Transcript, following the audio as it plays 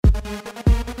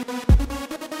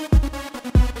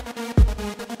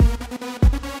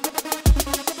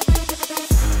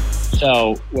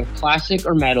So with plastic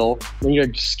or metal, when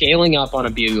you're scaling up on a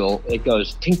bugle, it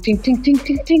goes tink, tink, tink, tink,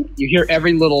 tink, tink. You hear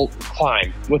every little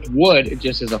climb. With wood, it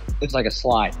just is it's like a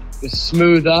slide. Just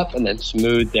smooth up and then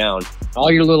smooth down.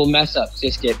 All your little mess ups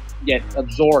just get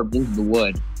absorbed into the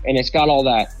wood. And it's got all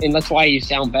that, and that's why you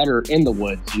sound better in the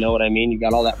woods. You know what I mean? You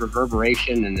got all that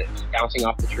reverberation and it's bouncing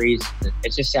off the trees.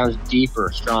 It just sounds deeper,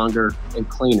 stronger, and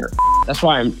cleaner. That's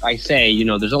why I say,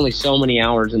 there's only so many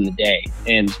hours in the day,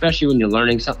 and especially when you're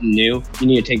learning something new, you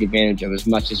need to take advantage of as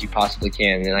much as you possibly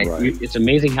can. And it's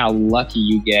amazing how lucky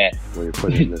you get. When you're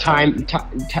putting in the time.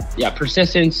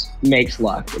 Persistence makes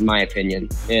luck, in my opinion.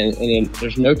 And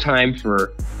there's no time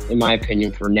in my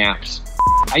opinion, for naps.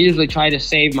 I usually try to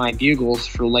save my bugles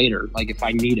for later, like if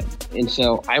I need them. And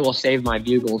so I will save my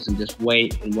bugles and just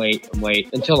wait and wait and wait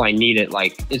until I need it.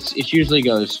 Like it usually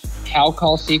goes cow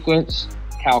call sequence.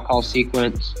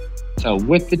 So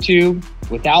with the tube,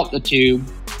 without the tube,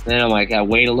 then I'm like, I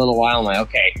wait a little while. I'm like,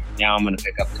 okay, now I'm going to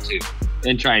pick up the tube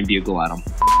and try and bugle at them.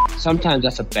 Sometimes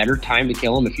that's a better time to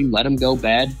kill him. If you let him go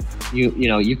bed,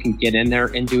 you can get in there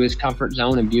into his comfort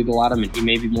zone and bugle at him, and he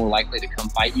may be more likely to come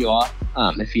fight you off.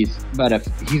 If he's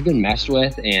been messed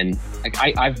with, and like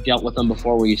I've dealt with them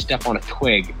before, where you step on a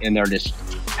twig and they're just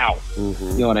out. Mm-hmm.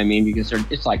 You know what I mean? Because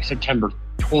it's like September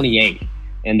 28th.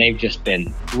 And they've just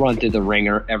been run through the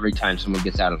ringer every time someone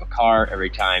gets out of a car,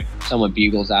 every time someone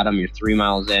bugles at them. You're 3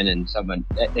 miles in, and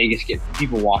they just get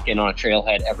people walk in on a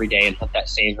trailhead every day and hunt that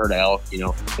same herd of elk.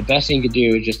 The best thing you could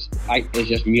do is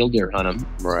just mule deer hunt them.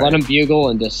 Right. Let them bugle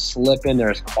and just slip in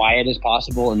there as quiet as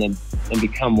possible, and then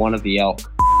become one of the elk.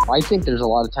 I think there's a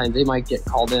lot of times they might get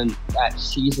called in at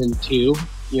season 2. You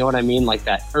know what I mean? Like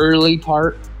that early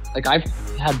part. Like I've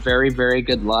had very, very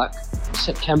good luck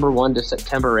September 1 to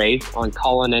September 8th on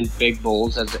calling in big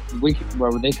bulls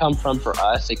where they come from. For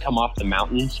us, they come off the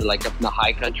mountains, so like up in the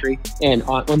high country, and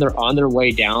when they're on their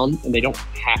way down and they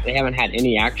haven't had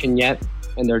any action yet,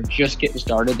 and they're just getting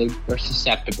started, they're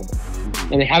susceptible,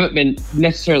 and they haven't been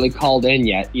necessarily called in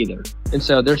yet either, and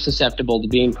so they're susceptible to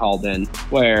being called in,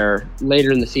 where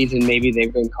later in the season maybe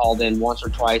they've been called in once or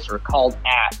twice, or called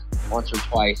at once or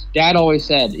twice. Dad always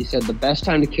said, the best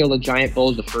time to kill a giant bull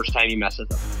is the first time you mess with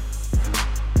them.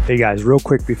 Hey guys, real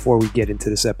quick before we get into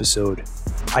this episode,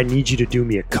 I need you to do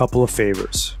me a couple of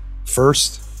favors.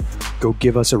 First, go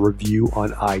give us a review on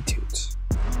iTunes.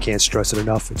 Can't stress it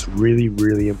enough. It's really,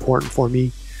 really important for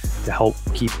me to help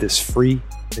keep this free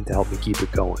and to help me keep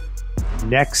it going.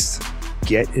 Next,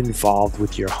 get involved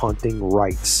with your hunting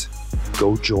rights.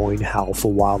 Go join Howl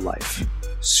for Wildlife.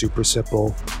 Super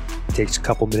simple. It takes a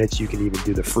couple minutes. You can even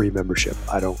do the free membership.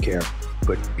 I don't care.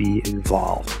 But be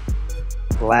involved.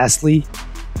 Lastly,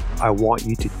 I want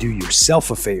you to do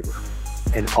yourself a favor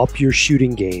and up your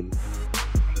shooting game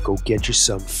and go get you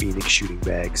some Phoenix shooting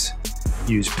bags.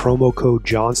 Use promo code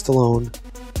John Stallone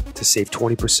to save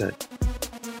 20%.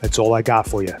 That's all I got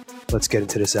for you. Let's get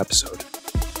into this episode.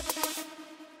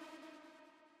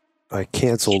 I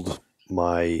canceled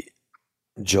my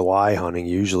July hunting.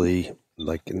 Usually,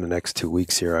 like in the next 2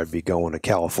 weeks here, I'd be going to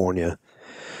California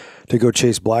to go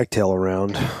chase blacktail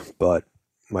around, but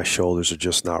my shoulders are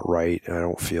just not right. I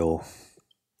don't feel...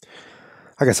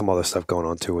 I got some other stuff going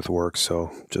on too with work, so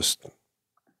just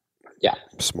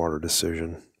smarter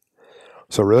decision.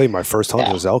 So really my first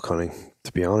hunt was elk hunting,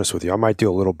 to be honest with you. I might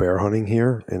do a little bear hunting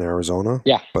here in Arizona,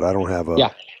 but I don't have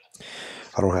I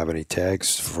don't have any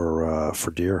tags for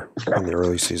deer in the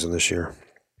early season this year.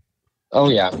 Oh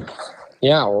yeah.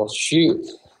 Yeah, well shoot.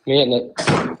 Man,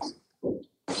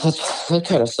 that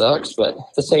kind of sucks, but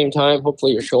at the same time,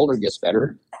 hopefully your shoulder gets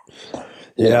better.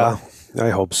 Yeah, I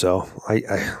hope so.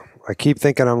 I keep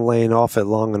thinking I'm laying off it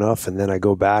long enough, and then I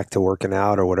go back to working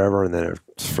out or whatever, and then it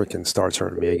freaking starts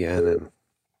hurting me again. And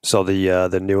so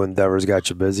the new endeavors got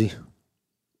you busy?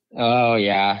 Oh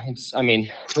yeah,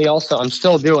 I'm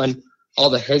still doing all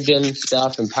the Higdon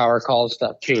stuff and power call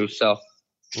stuff too. So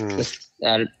just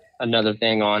added another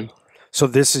thing on. So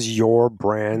this is your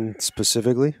brand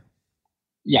specifically?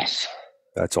 Yes.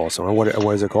 That's awesome. And what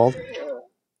is it called?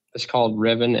 It's called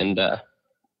Ribbon, and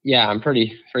I'm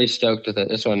pretty stoked with it.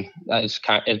 This one is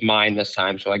mine this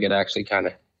time, so I get to actually kind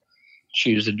of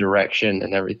choose the direction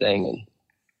and everything,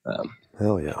 and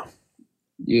hell yeah,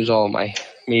 use all of my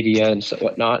media and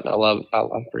whatnot.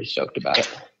 I'm pretty stoked about it.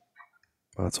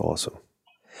 That's awesome.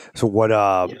 So what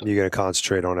you gonna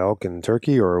concentrate on elk and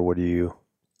turkey, or what do you?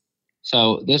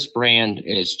 So this brand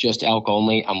is just elk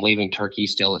only. I'm leaving turkey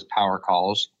still as power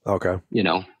calls. Okay.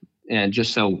 And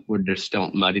just so we just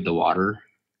don't muddy the water.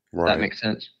 Right. That makes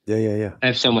sense. Yeah. I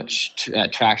have so much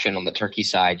traction on the turkey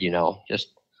side, just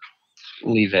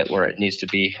leave it where it needs to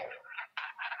be.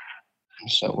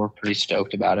 So we're pretty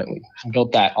stoked about it. We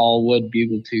built that all wood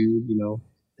bugle tube.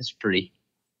 It's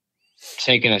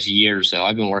taken us years though.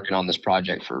 I've been working on this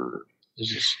project for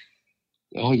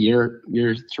year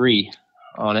 3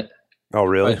 on it. Oh,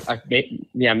 really?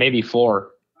 Maybe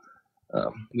 4.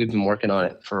 We've been working on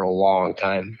it for a long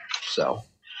time. So,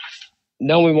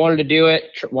 no, we wanted to do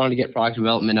it. Wanted to get product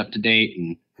development up to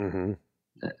date, and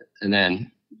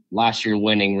then last year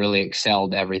winning really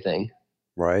excelled everything.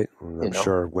 Right. I'm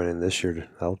sure winning this year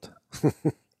helped.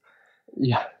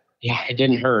 Yeah, it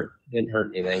didn't hurt. Didn't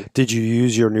hurt anything. Did you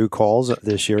use your new calls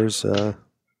this year's?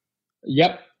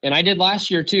 Yep, and I did last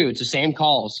year too. It's the same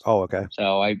calls. Oh, okay.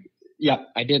 So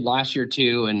I did last year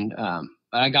too, and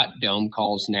I got dome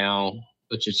calls now,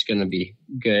 which is going to be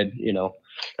good.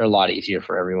 They're a lot easier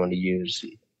for everyone to use.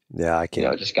 Yeah, I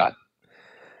can't.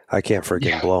 I can't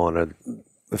freaking blow on it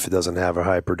if it doesn't have a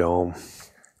hyperdome.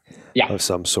 Of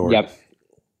some sort. Yep.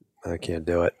 I can't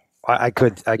do it. I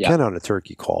can on a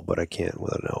turkey call, but I can't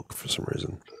with an elk for some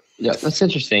reason. Yeah, that's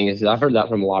interesting. I've heard that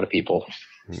from a lot of people.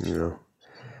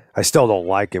 I still don't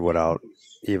like it without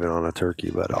even on a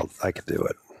turkey, but I can do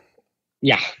it.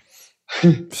 Yeah.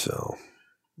 So,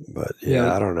 but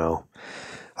I don't know.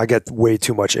 I get way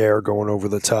too much air going over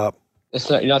the top.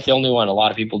 You're not the only one. A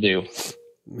lot of people do.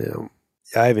 Yeah.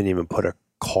 I haven't even put a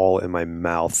call in my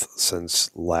mouth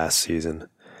since last season.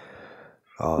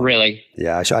 Really?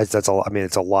 Yeah, that's a. I mean,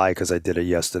 it's a lie because I did it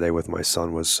yesterday with my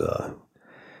son. Was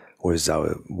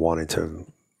wanting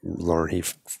to learn. He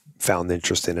found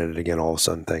interest in it again. All of a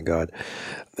sudden, thank God.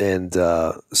 And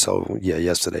so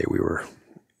yesterday we were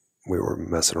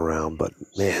messing around, but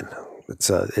man,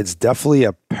 it's definitely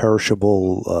a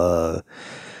perishable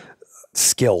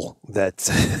skill that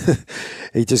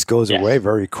it just goes away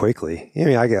very quickly. I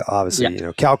mean, I get obviously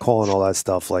cow call and all that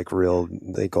stuff, like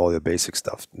they call the basic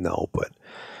stuff. No, but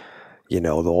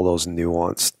all those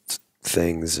nuanced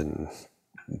things and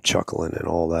chuckling and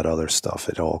all that other stuff,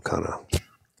 it all kind of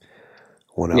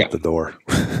went out the door.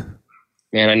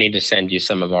 Man, I need to send you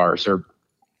some of ours.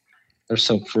 They're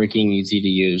so freaking easy to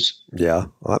use. Yeah,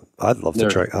 I'd love to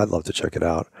try. I'd love to check it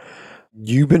out.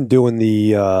 You've been doing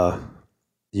the.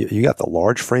 You got the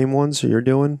large frame ones you're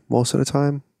doing most of the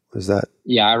time? Is that?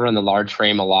 Yeah, I run the large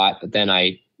frame a lot, but then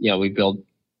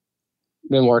been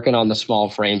working on the small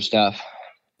frame stuff.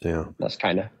 Yeah. That's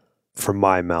kind of. From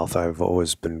my mouth, I've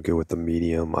always been good with the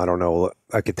medium. I don't know.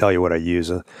 I could tell you what I use,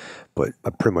 but I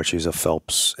pretty much use a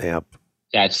Phelps amp.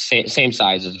 Yeah, it's same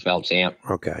size as a Phelps amp.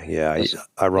 Okay. Yeah.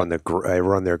 I run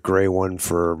their gray one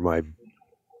for my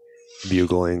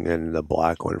bugling and the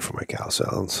black one for my cow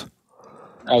sounds.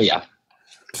 Oh, yeah.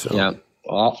 So. Yeah,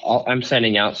 well, I'm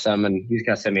sending out some, and he's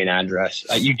got to send me an address.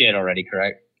 You did already,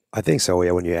 correct? I think so.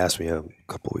 Yeah, when you asked me a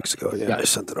couple of weeks ago, I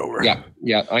sent it over. Yeah.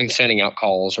 I'm sending out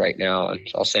calls right now, and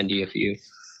I'll send you a few.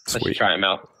 Let's try them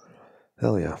out.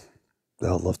 Hell yeah, I'd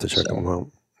love to check them out.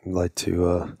 I'd like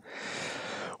to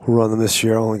run them this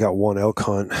year. I only got one elk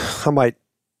hunt. I might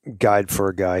guide for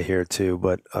a guy here too,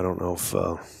 but I don't know if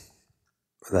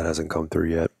that hasn't come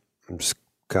through yet. I'm just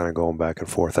kind of going back and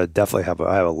forth. I definitely have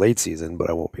a late season, but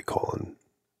I won't be calling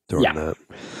during that.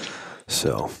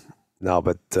 So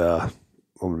but I'm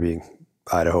gonna be in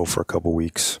Idaho for a couple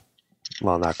weeks.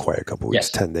 Well, not quite a couple weeks,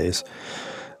 10 days.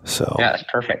 So that's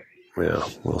perfect. Yeah,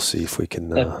 we'll see if we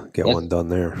can get one done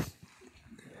there.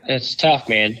 It's tough,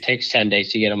 man. It takes 10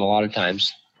 days to get them a lot of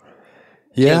times.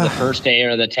 Yeah, the first day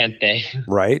or the 10th day.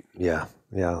 Right? Yeah.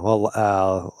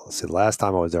 Well, let's see. Last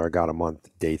time I was there, I got them on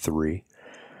day 3.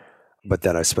 But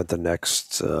then I spent the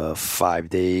next 5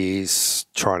 days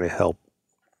trying to help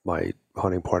my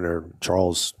hunting partner,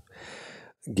 Charles,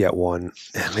 get one.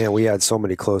 And man, we had so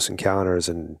many close encounters,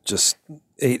 and just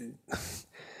it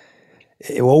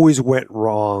always went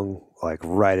wrong, like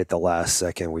right at the last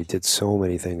second. We did so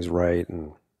many things right,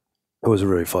 and it was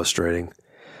really frustrating.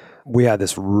 We had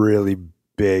this really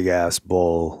big ass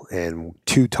bull, and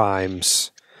 2 times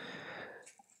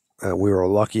we were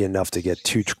lucky enough to get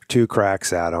two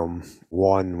cracks at him.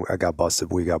 One, we got busted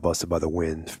by the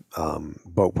wind.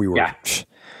 But we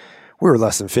were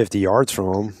less than 50 yards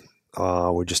from him.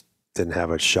 We just didn't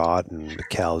have a shot, and the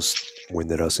cows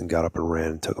winded us and got up and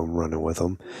ran and took him running with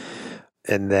them.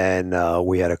 And then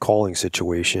we had a calling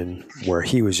situation where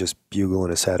he was just bugling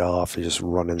his head off and just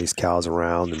running these cows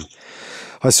around. And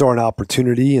I saw an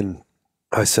opportunity, and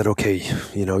I said, okay,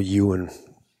 you and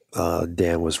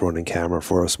Dan was running camera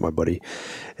for us, my buddy.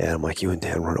 And I'm like, you and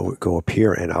Dan go up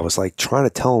here. And I was like trying to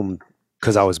tell him,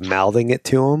 because I was mouthing it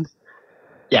to him.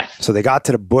 Yeah. So they got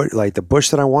to the bush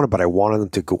that I wanted, but I wanted them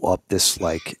to go up this,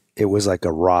 like, it was like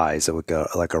a rise. It would go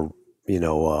like a, I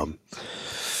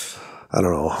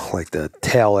don't know, like the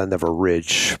tail end of a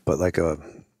ridge, but like a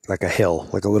like a hill,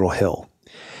 like a little hill.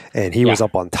 And he was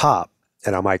up on top.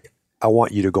 And I'm like, I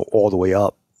want you to go all the way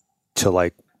up to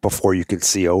like before you can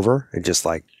see over and just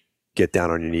like get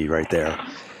down on your knee right there.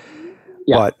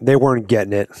 Yeah. But they weren't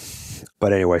getting it.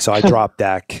 But anyway, so I dropped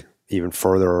deck even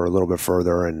further or a little bit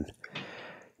further, and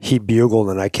he bugled,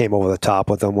 and I came over the top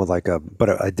with him with I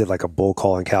did like a bull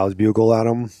calling cows bugle at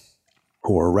him,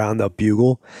 or a roundup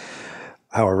bugle,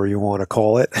 however you want to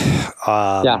call it.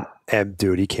 And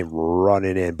dude, he came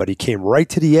running in, but he came right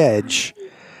to the edge,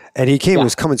 and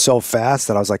was coming so fast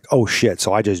that I was like, oh shit.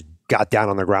 So I just got down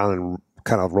on the ground and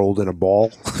kind of rolled in a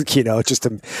ball, just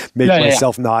to make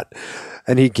myself not.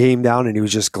 And he came down and he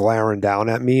was just glaring down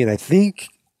at me. And I think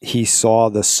he saw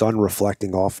the sun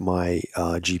reflecting off my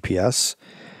GPS.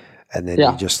 And then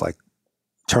he just like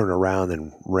turned around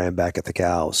and ran back at the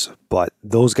cows. But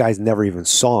those guys never even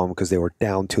saw him because they were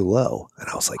down too low. And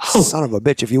I was like, son of a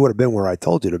bitch, if you would have been where I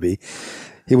told you to be,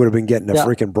 he would have been getting a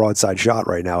freaking broadside shot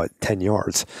right now at 10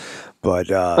 yards. But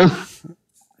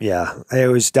it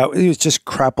was just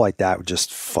crap like that,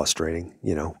 just frustrating,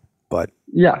 But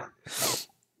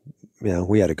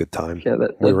we had a good time. Yeah,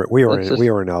 we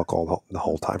were in elk the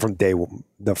whole time from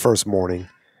the first morning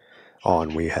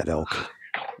on. We had elk,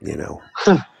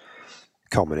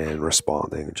 coming in,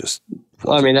 responding, just.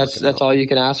 Well, I mean, that's all you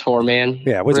can ask for, man.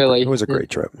 Yeah, it was really. It was a great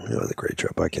trip. It was a great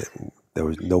trip. There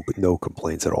was no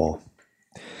complaints at all.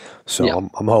 So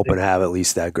I'm hoping to have at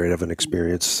least that great of an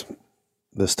experience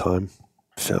this time.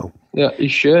 So yeah, you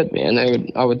should, man.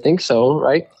 I would think so,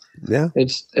 right? Yeah.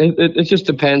 It just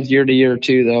depends year to year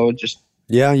too, though.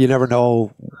 You never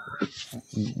know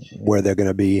where they're going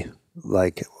to be,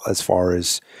 like as far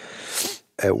as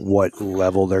at what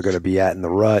level they're going to be at in the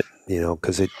rut,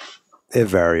 because it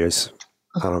varies.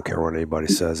 I don't care what anybody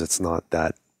says. It's not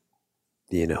that,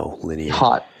 linear.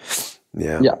 Hot.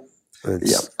 Yeah. Yeah.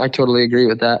 I totally agree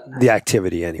with that. The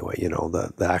activity anyway,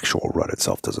 the actual rut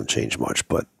itself doesn't change much,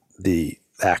 but the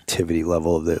activity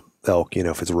level of the elk,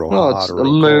 if it's real hot or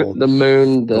real cold, the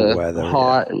moon, the weather,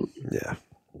 hot. Yeah.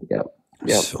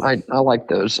 So, I like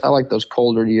those. I like those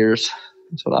colder years.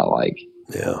 That's what I like.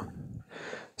 Yeah.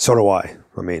 So do I.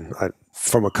 I mean,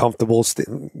 from a comfortable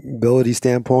ability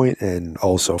standpoint and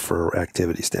also for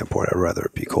activity standpoint, I'd rather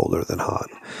it be colder than hot.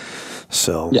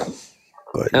 So,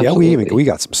 but absolutely. we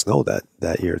got some snow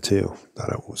that year too.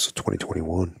 That was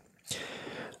 2021.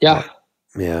 Yeah.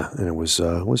 And it was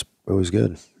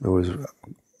good. It was,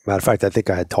 matter of fact, I think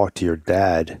I had talked to your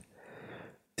dad.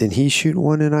 Didn't he shoot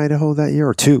one in Idaho that year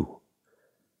or two?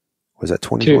 Was that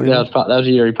 2020? That was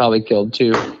the year he probably killed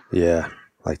two. Yeah,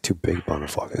 like two big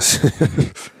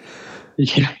motherfuckers.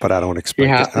 Yeah, but I don't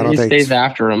expect. He stays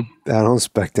after him. I don't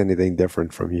expect anything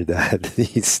different from your dad.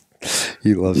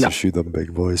 He loves to shoot them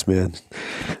big boys, man.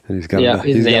 And he's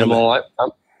an animal.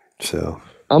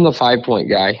 I'm the 5-point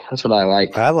guy. That's what I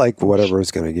like. I like whatever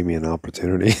is going to give me an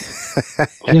opportunity.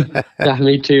 Yeah,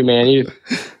 me too, man.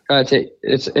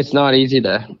 It's not easy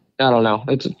to. I don't know.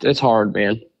 It's hard,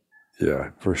 man.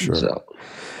 Yeah, for sure.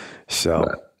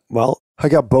 Well, I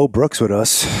got Beau Brooks with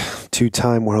us,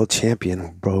 2-time world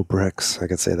champion, Beau Brooks. I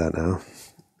can say that now.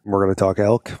 We're going to talk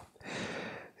elk,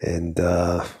 and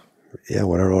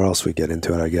whatever else we get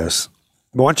into it, I guess.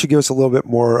 Why don't you give us a little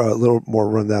more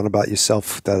rundown about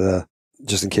yourself, that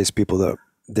just in case people that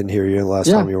didn't hear you last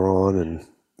time you were on, and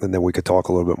then we could talk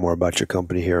a little bit more about your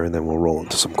company here, and then we'll roll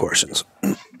into some questions.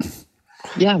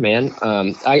 Yeah, man.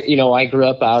 I grew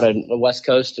up out on the West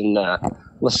Coast in La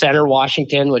Center,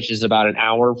 Washington, which is about an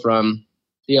hour from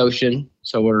the ocean.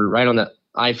 So we're right on the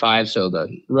I-5, so the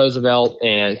Roosevelt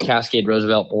and Cascade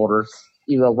Roosevelt border,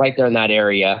 right there in that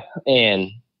area.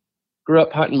 And grew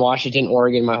up hunting Washington,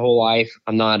 Oregon my whole life.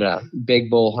 I'm not a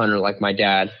big bull hunter like my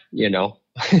dad,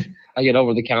 I get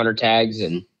over-the-counter tags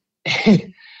and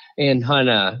and hunt,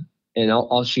 and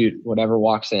I'll shoot whatever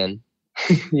walks in.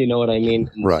 You know what I mean?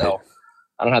 And right. So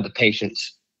I don't have the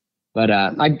patience. But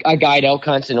I guide elk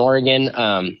hunts in Oregon,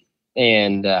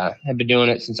 and have been doing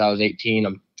it since I was 18.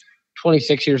 I'm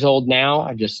 26 years old now.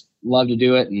 I just love to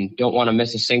do it and don't want to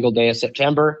miss a single day of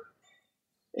September.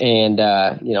 And,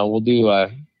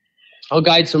 I'll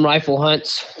guide some rifle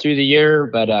hunts through the year,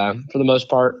 but for the most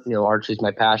part, archery is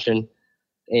my passion.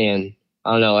 And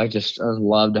I don't know, I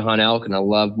love to hunt elk, and I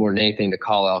love more than anything to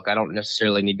call elk. I don't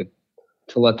necessarily need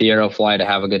to let the arrow fly to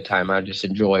have a good time. I just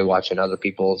enjoy watching other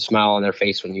people smile on their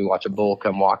face when you watch a bull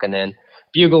come walking in,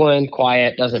 bugling,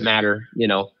 quiet, doesn't matter.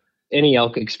 Any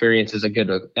elk experience is a good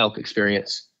elk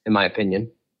experience, in my opinion.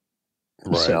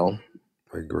 Right. So,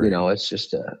 I agree. It's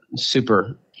just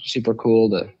super, super cool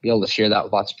to be able to share that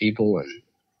with lots of people. And,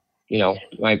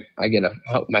 I get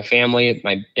my family,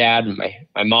 my dad, and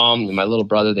my mom, and my little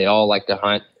brother, they all like to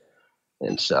hunt.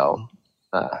 And so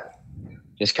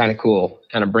just kind of cool,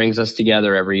 kind of brings us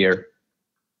together every year.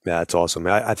 Yeah, that's awesome.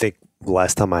 I think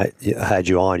last time I had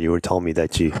you on, you were telling me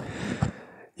that you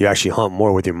actually hunt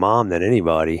more with your mom than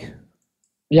anybody.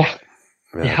 Yeah,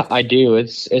 I do.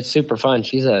 It's super fun.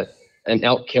 She's an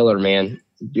elk killer, man.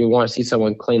 You want to see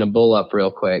someone clean a bull up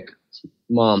real quick,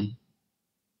 Mom.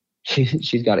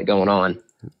 She's got it going on.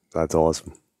 That's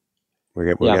awesome.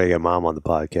 We're gonna get Mom on the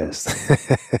podcast.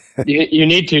 you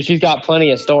need to. She's got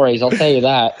plenty of stories. I'll tell you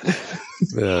that.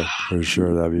 Yeah, for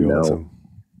sure. That'd be awesome.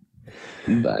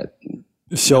 But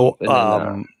so,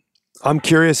 I'm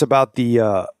curious about the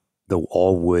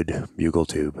all wood bugle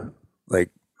tube.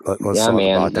 Like, let's talk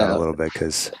about that a little bit,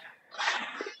 because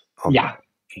I'm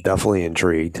definitely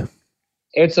intrigued.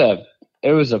 It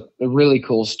was a really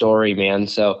cool story, man.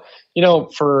 So,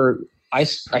 I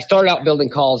started out building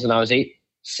calls when I was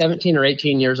 17 or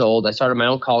 18 years old. I started my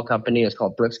own call company. It's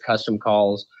called Brooks Custom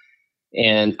Calls.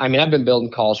 And I mean, I've been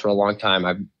building calls for a long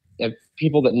time.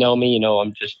 People that know me,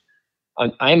 I'm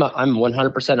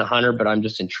 100% a hunter, but I'm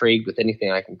just intrigued with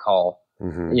anything I can call.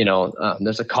 Mm-hmm.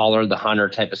 There's a caller, the hunter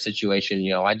type of situation.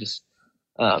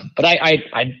 But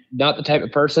I'm not the type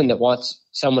of person that wants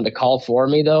someone to call for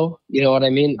me, though. You know what I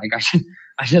mean? Like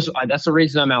that's the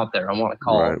reason I'm out there. I want to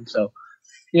call. Right. So,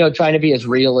 trying to be as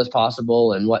real as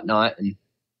possible and whatnot. And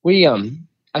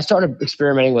I started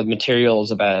experimenting with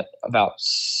materials about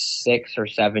 6 or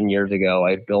 7 years ago.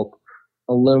 I built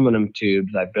aluminum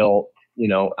tubes. I built,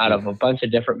 out of a bunch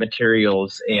of different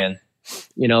materials, and,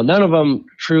 none of them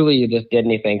truly just did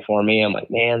anything for me. I'm like,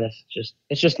 man, it's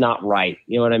just not right.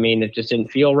 You know what I mean? It just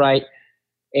didn't feel right.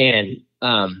 And,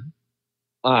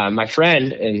 my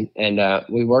friend and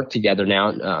we work together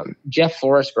now. Jeff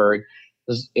Forrestberg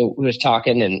was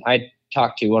talking, and I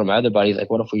talked to one of my other buddies, like,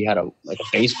 what if we had a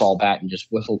baseball bat and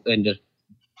just whistled and just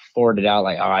poured it out?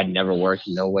 Like, oh, I'd never work.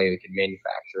 No way we could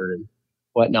manufacture and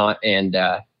whatnot. And,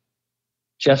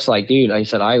 Jeff's like, dude, I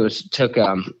said, took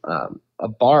a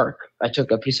bark. I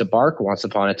took a piece of bark once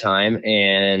upon a time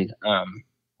and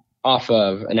off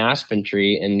of an aspen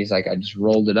tree, and he's like, I just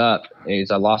rolled it up. And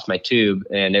I lost my tube,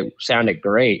 and it sounded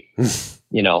great,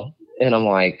 And I'm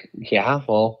like, yeah,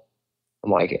 well,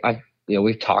 I'm like,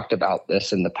 we've talked about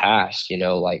this in the past,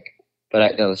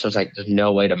 but so it's like, there's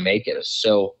no way to make it.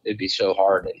 It'd be so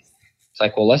hard. And it's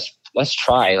like, well, let's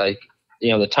try. Like,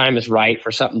 the time is right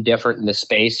for something different in this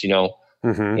space,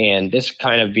 Mm-hmm. And this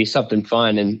kind of be something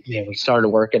fun. And we started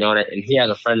working on it. And he has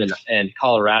a friend in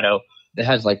Colorado that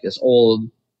has like this old,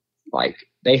 like,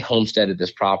 they homesteaded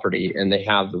this property, and they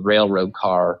have the railroad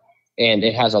car, and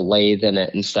it has a lathe in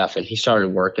it and stuff. And he started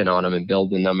working on them and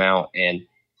building them out. And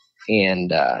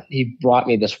he brought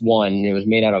me this one. And it was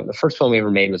made out of, the first one we ever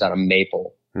made was out of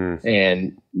maple.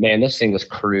 And man, this thing was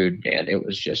crude, man. It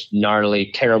was just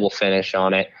gnarly, terrible finish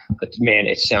on it. But man,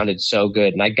 it sounded so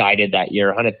good. And I guided that year,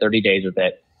 130 days with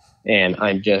it. And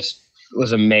I'm just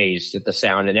was amazed at the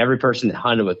sound. And every person that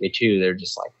hunted with me too, they're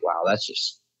just like, wow, that's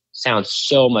just sounds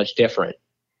so much different.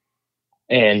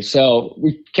 And so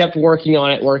we kept working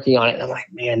on it. And I'm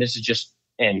like, man, this is just,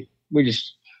 and it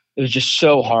was just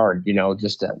so hard,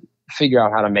 just to figure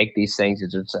out how to make these things.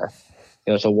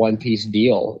 It's a one-piece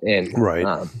deal, and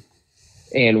right.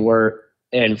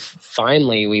 And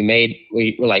finally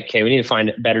we were like, okay, we need to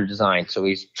find a better design. So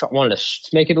we wanted to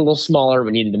make it a little smaller.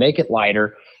 We needed to make it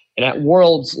lighter. And at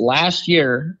Worlds last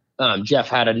year, Jeff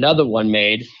had another one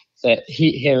made that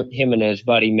him and his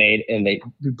buddy made, and he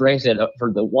brings it up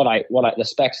for the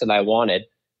specs that I wanted.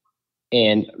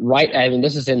 And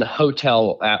this is in the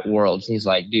hotel at Worlds. And he's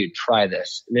like, dude, try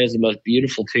this. And it is the most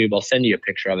beautiful tube. I'll send you a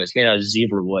picture of it. It's made out of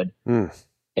zebra wood.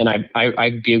 And I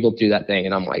Googled through that thing,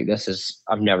 and I'm like,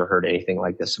 I've never heard anything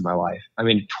like this in my life. I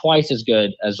mean, twice as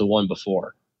good as the one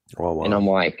before. Oh, wow. And I'm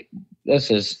like,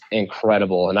 this is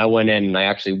incredible. And I went in and I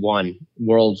actually won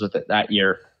Worlds with it that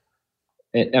year.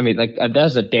 I mean, like, that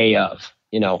was a day of,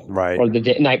 right. Or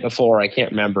the night before. I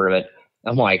can't remember it.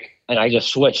 I'm like, and I just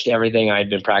switched everything I had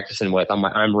been practicing with. I'm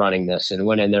like, I'm running this, and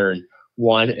went in there and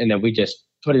won. And then we just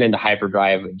put it into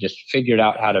hyperdrive and just figured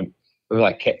out how to.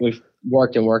 We've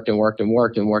worked and worked. And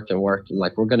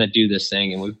like, we're gonna do this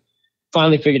thing, and we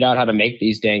finally figured out how to make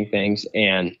these dang things.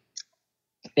 And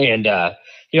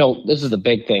this is the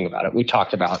big thing about it. We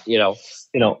talked about,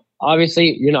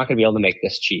 obviously you're not gonna be able to make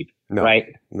this cheap, right?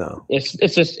 No,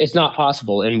 it's not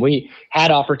possible. And we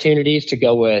had opportunities to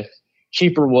go with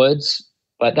cheaper woods,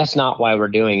 but that's not why we're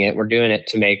doing it. We're doing it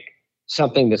to make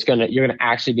something you're gonna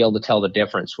actually be able to tell the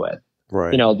difference with.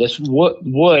 Right. This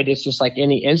wood is just like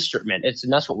any instrument.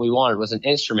 And that's what we wanted, was an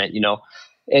instrument.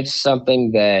 It's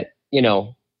something that,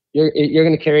 you're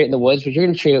going to carry it in the woods, but you're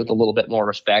going to treat it with a little bit more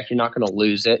respect. You're not going to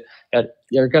lose it.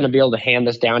 You're going to be able to hand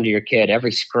this down to your kid.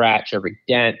 Every scratch, every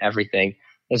dent, everything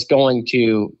is going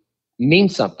to mean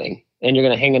something, and you're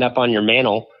going to hang it up on your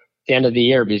mantle at the end of the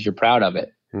year because you're proud of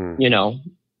it. You know,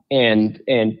 and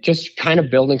just kind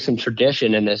of building some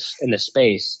tradition in this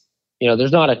space. You know,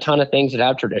 there's not a ton of things that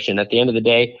have tradition. At the end of the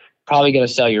day, probably going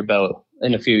to sell your bow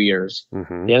in a few years. At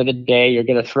the end of the day, you're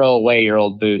going to throw away your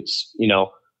old boots, you know,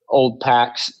 old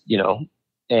packs, you know,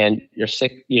 and you're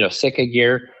sick of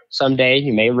gear. Someday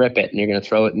you may rip it and you're going to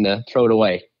throw it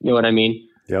away. You know what I mean?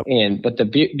 Yep. But the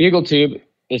bugle tube,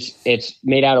 it's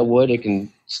made out of wood. It can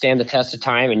stand the test of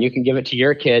time, and you can give it to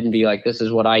your kid and be like, this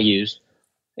is what I used.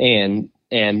 And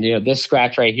you know, this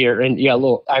scratch right here, and yeah,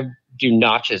 I do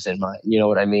notches in mine. You know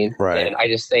what I mean? Right. And I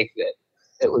just think that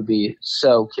it would be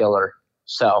so killer.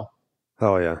 So.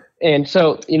 Oh yeah. And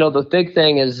so, you know, the big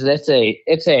thing is it's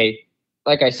a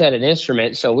like I said, an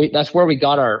instrument. So that's where we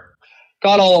got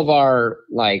all of our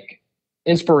like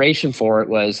inspiration for it,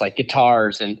 was like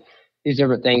guitars and these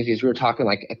different things. Because we were talking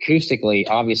like acoustically,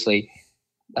 obviously,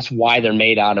 that's why they're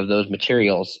made out of those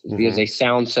materials, because they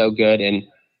sound so good. And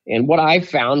what I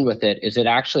found with it is it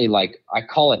actually, like, I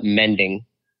call it mending.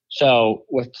 So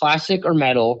with plastic or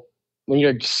metal, when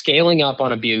you're scaling up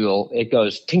on a bugle, it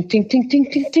goes tink, tink, tink,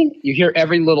 tink, tink, tink. You hear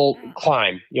every little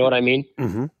climb. You know what I mean?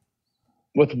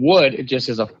 With wood, it just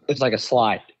it's like a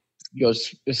slide. It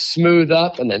goes smooth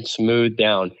up and then smooth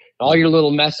down. All your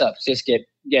little mess ups just get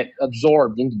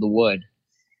absorbed into the wood.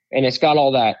 And it's got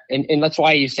all that. And that's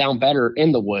why you sound better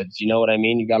in the woods. You know what I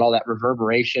mean? You got all that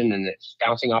reverberation, and it's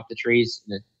bouncing off the trees.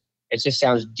 And it just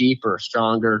sounds deeper,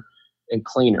 stronger, and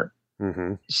cleaner.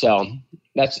 So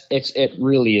it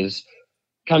really is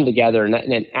come together.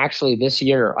 And actually this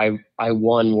year I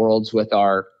won worlds with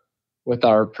our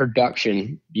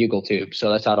production bugle tube. So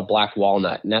that's out of black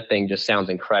walnut, and that thing just sounds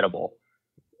incredible.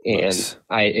 And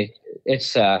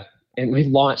nice. And we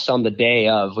launched on the day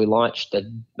of, we launched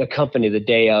the company the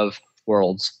day of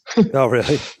Worlds. Oh,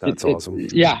 really? That's awesome.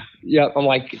 Yeah. I'm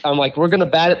like, we're going to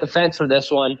bat at the fence for this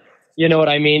one. You know what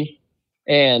I mean?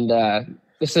 And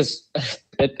this is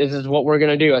what we're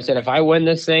going to do. I said, if I win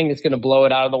this thing, it's going to blow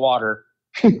it out of the water.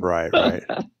 Right.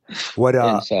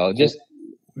 What, so just,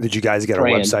 did you guys get a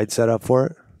website set up for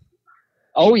it?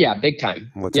 Oh yeah. Big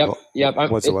time. What's the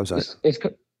website? It's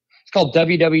called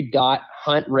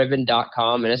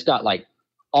www.huntriven.com, and it's got like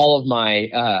all of my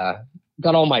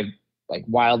like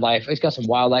wildlife. It's got some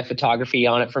wildlife photography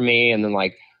on it for me, and then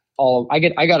like I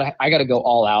gotta go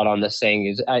all out on this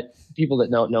thing. People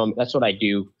that don't know me, that's what I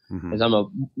do. Is I'm a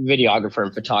videographer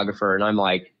and photographer, and I'm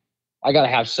like, I gotta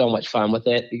have so much fun with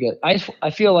it, because I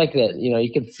feel like that, you know,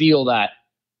 you can feel that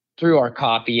through our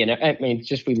copy, and I mean, it's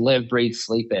just we live, breathe,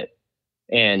 sleep it,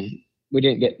 and we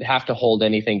didn't have to hold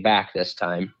anything back this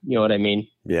time. You know what I mean?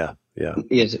 Yeah.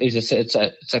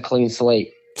 It's a clean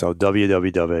slate. So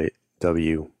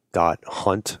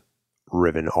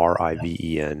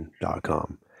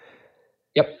www.huntriven.com.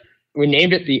 Yep. We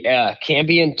named it the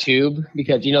cambium tube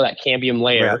because, you know, that cambium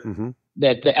layer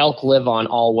that the elk live on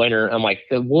all winter. I'm like,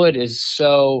 the wood is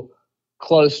so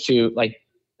close to like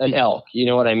an elk. You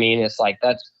know what I mean? It's like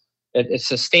it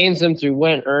sustains them through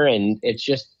winter, and it's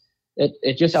just, I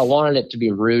wanted it to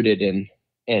be rooted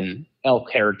in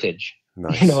elk heritage.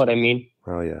 Nice. You know what I mean?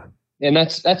 Oh yeah. And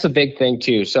that's a big thing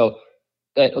too. So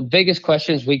the biggest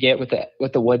questions we get with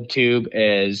the wood tube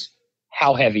is,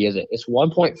 how heavy is it? It's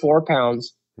 1.4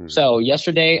 pounds. So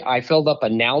yesterday I filled up a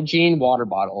Nalgene water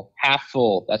bottle, half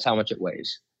full. That's how much it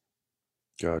weighs.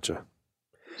 Gotcha.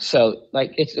 So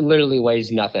like it literally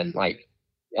weighs nothing. Like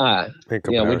you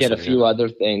know, we did a few other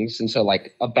things, and so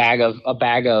like a bag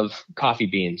of coffee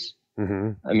beans.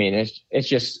 I mean, it's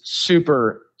just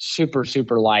super, super,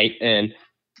 super light and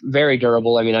very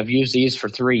durable. I mean, I've used these for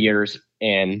 3 years,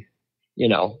 and, you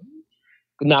know,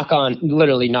 knock on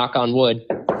wood,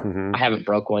 I haven't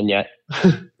broke one yet.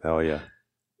 Oh yeah.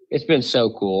 It's been so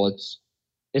cool. It's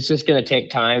just going to take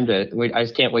time I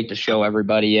just can't wait to show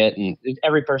everybody it. And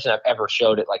every person I've ever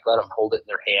showed it, like, let them hold it in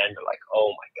their hand. They're like, oh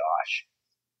my gosh,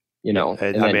 you know.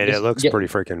 I mean, it looks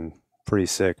pretty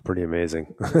sick, pretty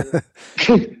amazing.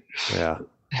 Yeah.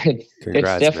 It's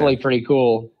definitely pretty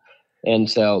cool.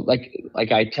 And so like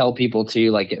I tell people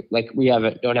too, like we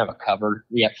don't have a cover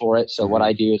yet for it. So what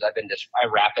I do is I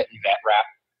wrap it in vet wrap.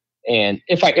 And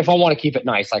if I want to keep it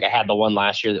nice, like I had the one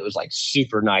last year that was like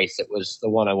super nice. It was the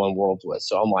one I won Worlds with.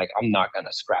 So I'm like, I'm not going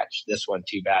to scratch this one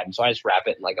too bad. And so I just wrap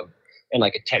it in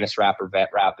like a tennis wrap or vet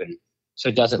wrap. And so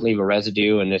it doesn't leave a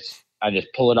residue. And I just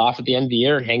pull it off at the end of the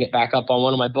year and hang it back up on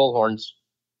one of my bullhorns.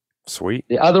 Sweet.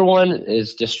 The other one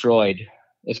is destroyed.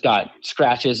 it's got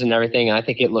scratches and everything. And I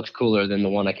think it looks cooler than the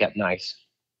one I kept nice.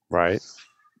 Right.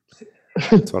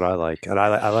 That's what I like. And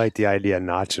I like the idea of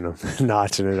notching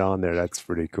it on there. That's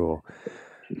pretty cool.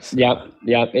 So,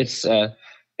 Yep. It's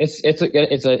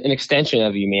an extension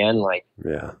of you, man. Like,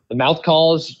 yeah, the mouth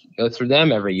calls go through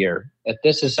them every year. If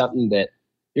this is something that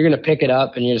you're going to pick it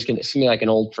up and you're just going to see me like an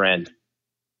old friend.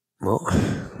 Well,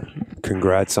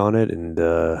 congrats on it. And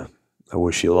I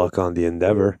wish you luck on the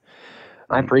endeavor.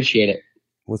 I appreciate it.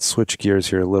 Let's switch gears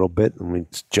here a little bit and we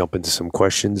jump into some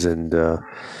questions and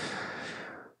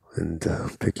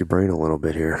pick your brain a little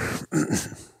bit here.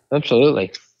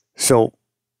 Absolutely. So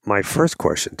my first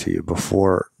question to you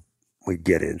before we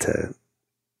get into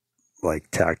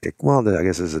like tactic, well, I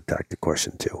guess it's a tactic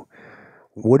question too.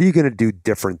 What are you going to do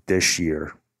different this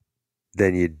year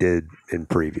than you did in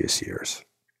previous years?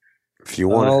 If you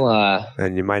want,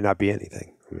 and you might not be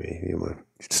anything. I mean, you're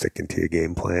sticking to your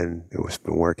game plan. It was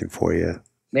been working for you.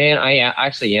 Man, I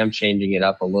actually am changing it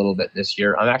up a little bit this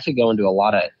year. I'm actually going to a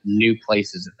lot of new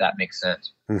places, if that makes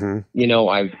sense. Mm-hmm. You know,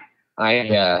 and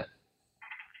I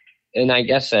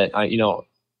guess that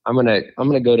I'm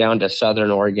gonna go down to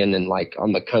Southern Oregon and like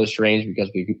on the Coast Range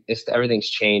because everything's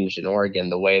changed in Oregon.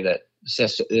 The way that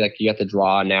system, like you have to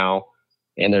draw now,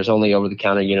 and there's only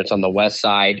over-the-counter units on the west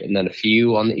side and then a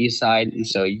few on the east side, and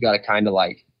so you got to kind of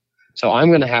like. So I'm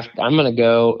gonna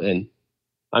go and.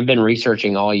 I've been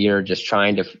researching all year, just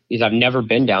trying to. Because I've never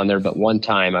been down there, but one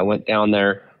time I went down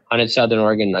there, hunted Southern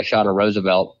Oregon, and I shot a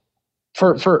Roosevelt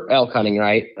for elk hunting.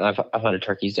 Right, I've hunted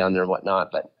turkeys down there and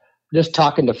whatnot, but just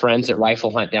talking to friends that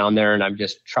rifle hunt down there, and I'm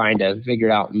just trying to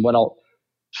figure out and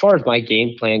as far as my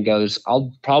game plan goes,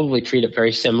 I'll probably treat it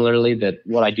very similarly that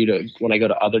what I do when I go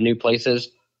to other new places.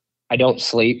 I don't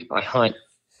sleep. I hunt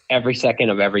every second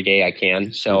of every day I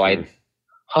can. So I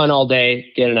hunt all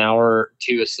day, get an hour or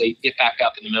two of sleep, get back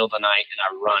up in the middle of the night, and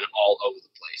I run all over the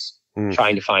place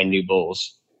trying to find new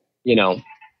bulls, and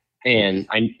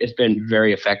it's been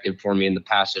very effective for me in the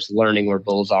past, just learning where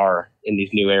bulls are in these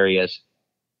new areas,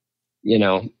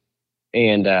 and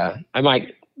I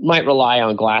might rely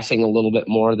on glassing a little bit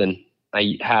more than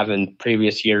I have in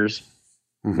previous years.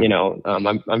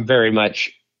 Mm-hmm. I'm very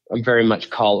much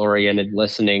call oriented,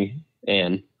 listening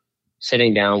and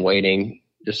sitting down, waiting,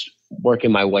 just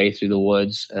working my way through the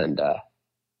woods, and a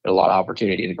lot of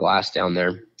opportunity to glass down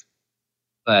there.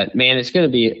 But man,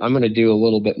 I'm going to do a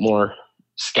little bit more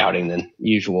scouting than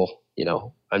usual.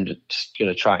 I'm just going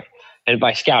to try. And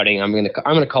by scouting, I'm going to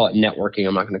call it networking.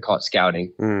 I'm not going to call it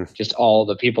scouting. Just all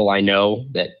the people I know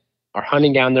that are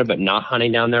hunting down there, but not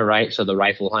hunting down there. Right. So the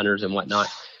rifle hunters and whatnot,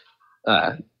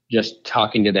 just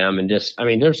talking to them and there's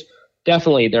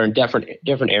definitely, they're in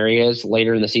different areas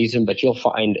later in the season, but you'll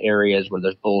find areas where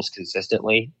there's bulls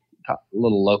consistently,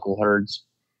 little local herds,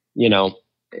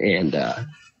 and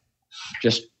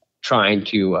just trying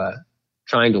to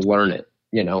learn it,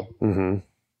 Mm-hmm.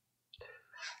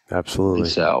 Absolutely. And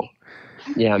so,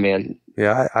 yeah, man.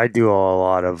 Yeah, I do a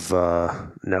lot of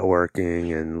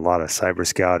networking and a lot of cyber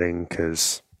scouting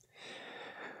because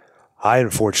I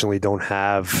unfortunately don't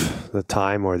have the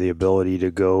time or the ability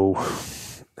to go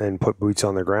and put boots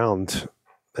on the ground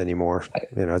anymore.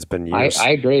 It's been years. I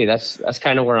agree. That's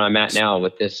kind of where I'm at now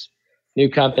with this new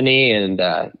company and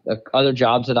the other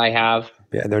jobs that I have.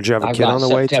 Yeah, and did you have a kid on the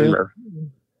way too?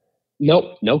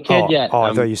 Nope, no kid yet. Oh,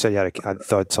 I thought you said you had I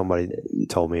thought somebody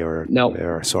told me or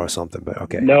saw something, but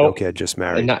okay. No kid, just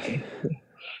married.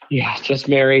 Just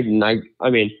married, and I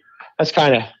mean, that's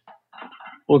kind of.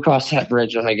 We'll cross that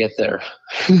bridge when I get there.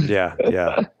 Yeah.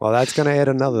 Well, that's going to add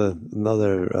another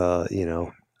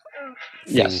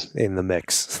yes, in the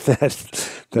mix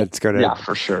that's going to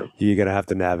for sure. You're going to have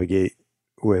to navigate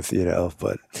with,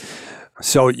 but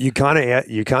so you kind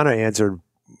of answered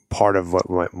part of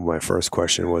what my first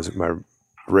question was. My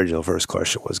original first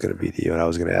question was going to be to you, and I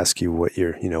was going to ask you what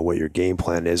your game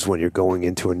plan is when you're going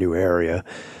into a new area.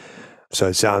 So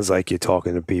it sounds like you're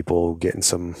talking to people, getting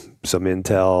some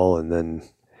intel, and then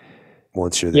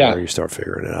once you're there, you start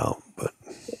figuring it out. But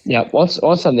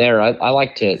once I'm there, I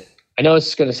like to. I know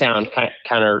it's going to sound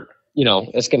counter,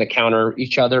 it's going to counter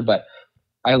each other, but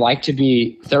I like to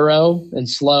be thorough and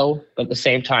slow. But at the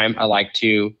same time, I like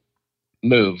to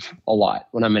move a lot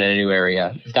when I'm in a new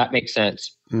area. If that makes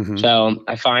sense. Mm-hmm. So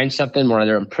I find something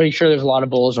where I'm pretty sure there's a lot of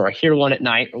bulls, or I hear one at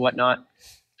night or whatnot.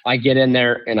 I get in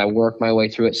there and I work my way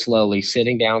through it slowly,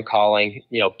 sitting down, calling,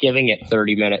 giving it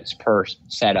 30 minutes per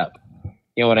setup.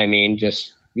 You know what I mean?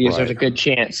 Just because there's a good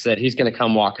chance that he's going to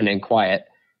come walking in quiet.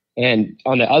 And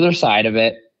on the other side of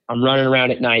it, I'm running around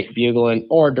at night bugling,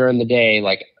 or during the day,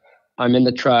 like I'm in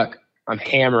the truck, I'm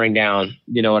hammering down,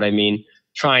 you know what I mean?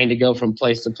 Trying to go from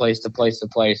place to place to place to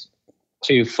place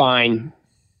to find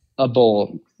a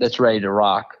bull that's ready to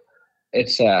rock.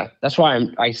 It's that's why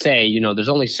I say, you know, there's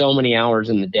only so many hours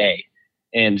in the day,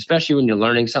 and especially when you're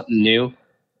learning something new,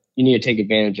 you need to take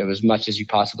advantage of as much as you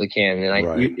possibly can.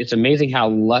 And it's amazing how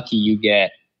lucky you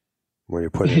get when you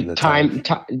put in the time.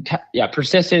 Yeah,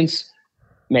 persistence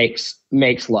makes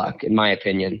luck, in my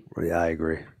opinion. Yeah, I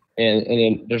agree. And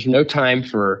then there's no time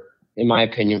for, in my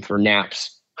opinion, for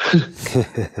naps.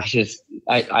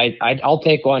 I'll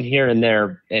take one here and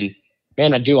there, and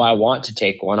man, I want to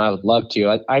take one. I would love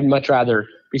to. I'd much rather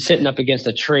be sitting up against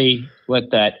a tree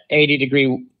with that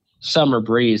 80-degree summer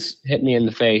breeze hitting me in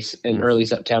the face in early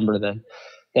September than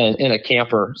in a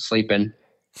camper sleeping.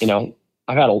 You know,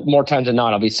 I've had more times than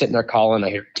not, I'll be sitting there calling, I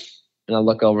hear, and I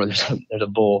look over, there's a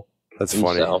bull. That's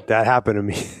funny. So, that happened to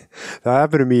me. That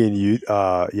happened to me in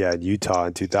Utah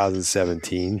in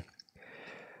 2017.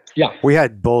 Yeah. We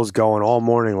had bulls going all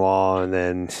morning long, and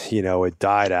then, you know, it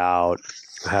died out.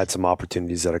 I had some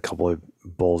opportunities at a couple of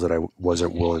bulls that I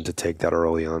wasn't willing to take that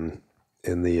early on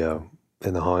in the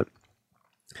hunt.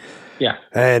 Yeah.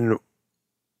 And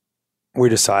we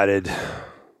decided,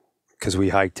 because we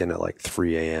hiked in at like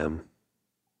 3 a.m.,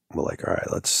 we're like, all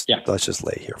right, let's just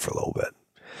lay here for a little bit.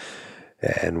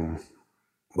 And,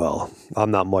 well,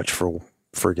 I'm not much for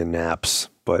friggin' naps,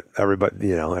 but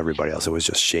everybody else, it was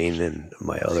just Shane and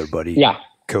my other buddy,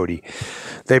 Cody.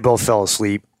 They both fell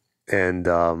asleep, and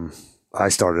I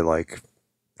started like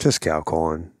just cow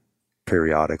calling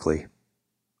periodically.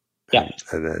 Yeah.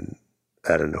 And then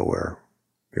out of nowhere,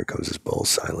 here comes this bull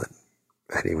silent.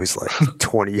 And he was like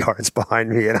 20 yards behind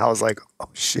me, and I was like, oh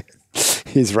shit.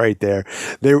 He's right there.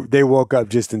 They woke up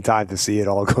just in time to see it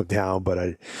all go down, but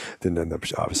I didn't end up,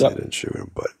 obviously I didn't shoot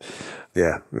him. But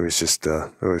yeah, it was just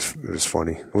it was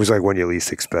funny. It was like when you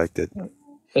least expect it.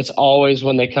 It's always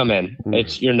when they come in.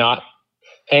 It's you're not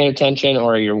paying attention,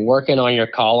 or you're working on your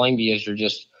calling because you're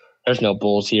just, there's no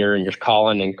bulls here, and you're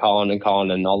calling and calling and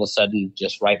calling, and all of a sudden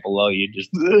just right below you just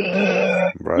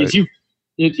right.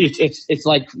 It's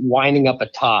like winding up a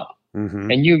top.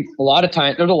 And there's a lot of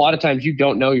times you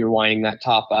don't know you're winding that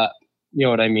top up. You know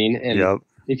what I mean? And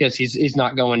because he's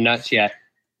not going nuts yet.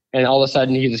 And all of a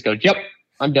sudden he just goes, yep,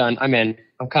 I'm done. I'm in.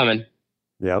 I'm coming.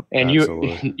 Yep. And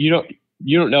absolutely. you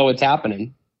don't know what's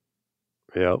happening.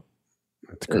 Yep.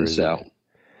 That's crazy. And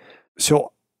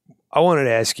so I wanted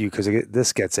to ask you, because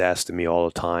this gets asked to me all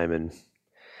the time, and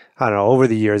I don't know, over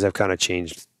the years I've kind of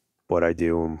changed what I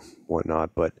do and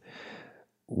whatnot, but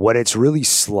when it's really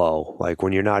slow, like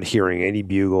when you're not hearing any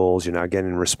bugles, you're not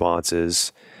getting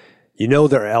responses, you know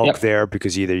there are elk there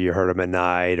because either you heard them at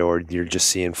night or you're just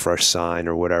seeing fresh sign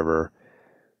or whatever.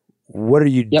 What are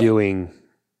you doing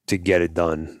to get it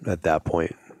done at that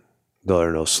point? There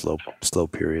are no slow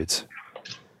periods.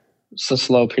 So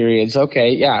slow periods.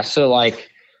 Okay. Yeah. So like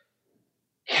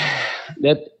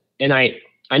that, and I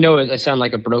know I sound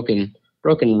like a broken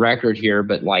record here,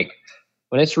 but like,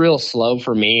 when it's real slow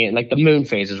for me, and like the moon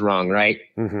phase is wrong, right?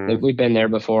 Like we've been there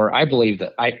before. I believe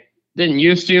that. I didn't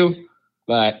used to,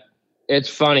 but it's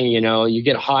funny, you know, you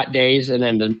get hot days and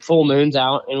then the full moon's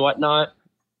out and whatnot.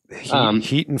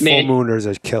 Heat and full mooners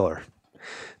are killer.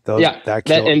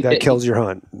 That kills your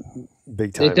hunt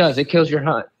big time. It does. It kills your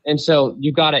hunt. And so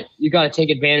you gotta take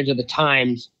advantage of the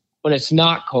times when it's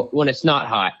not cold, when it's not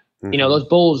hot. You know, those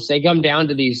bulls, they'll come down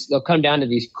to these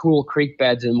cool creek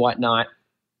beds and whatnot.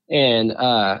 And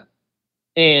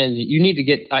you need to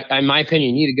get, in my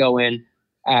opinion, you need to go in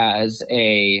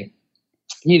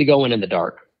in the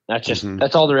dark. That's just,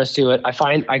 that's all there is to it. I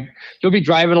find you'll be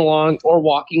driving along or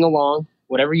walking along,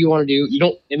 whatever you want to do. You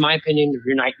don't, in my opinion, if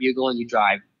you're night bugling, you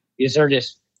drive, because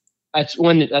that's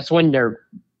when they're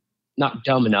not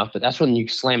dumb enough, but that's when you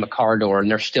slam a car door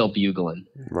and they're still bugling.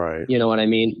 Right. You know what I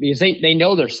mean? Because they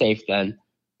know they're safe then.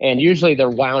 And usually they're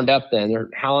wound up then. They're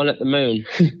howling at the moon.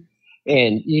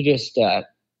 And you just,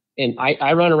 and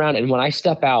I run around, and when I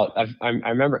step out, I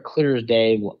remember it clear as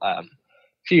day. A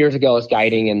few years ago, I was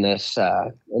guiding in this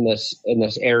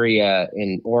area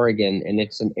in Oregon, and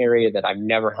it's an area that I've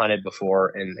never hunted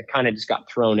before, and I kind of just got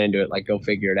thrown into it, like go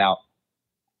figure it out.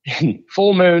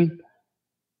 Full moon,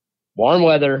 warm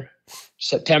weather,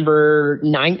 September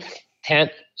 9th,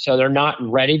 10th. So they're not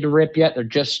ready to rip yet. They're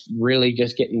just really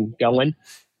just getting going.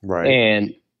 Right.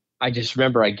 And I just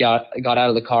remember I got out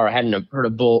of the car. I hadn't heard a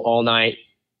bull all night.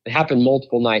 It happened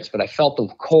multiple nights, but I felt the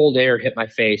cold air hit my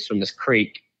face from this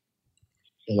creek.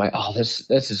 I'm like, oh, this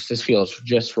feels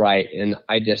just right. And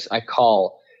I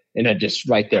call, and I just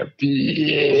right there.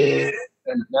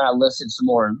 And then I listen some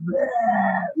more, and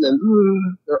then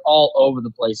they're all over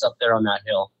the place up there on that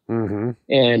hill.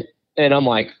 And I'm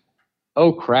like,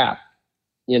 oh crap,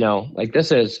 you know, like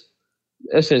this is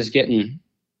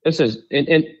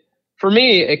for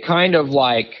me, it kind of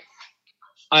like,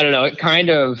 I don't know, it kind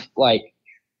of like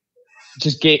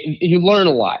you learn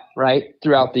a lot, right,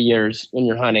 throughout the years when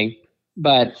you're hunting.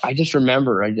 But I just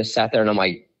remember, I just sat there and I'm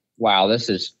like, wow, this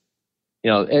is,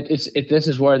 this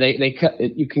is where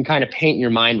you can kind of paint in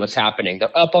your mind what's happening.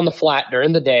 They're up on the flat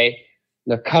during the day.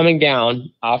 They're coming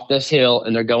down off this hill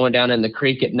and they're going down in the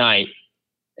creek at night.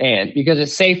 And because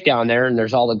it's safe down there and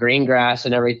there's all the green grass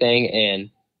and everything, and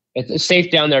it's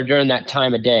safe down there during that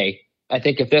time of day. I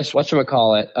think if this,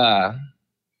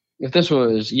 if this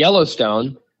was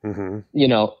Yellowstone,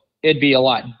 it'd be a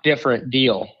lot different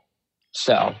deal.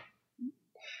 So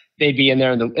they'd be in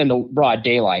there in the broad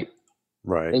daylight.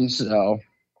 Right. And so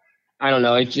I don't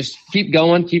know. It's just keep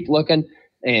going, keep looking.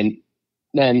 And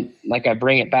then like I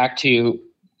bring it back to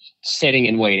sitting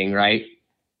and waiting, right?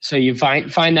 So you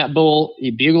find that bull,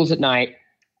 he bugles at night,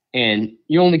 and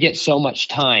you only get so much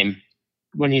time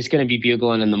when he's going to be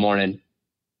bugling in the morning.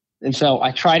 And so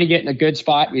I try to get in a good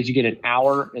spot because you get an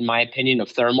hour, in my opinion,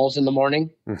 of thermals in the morning,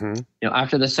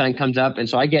 after the sun comes up. And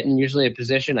so I get in usually a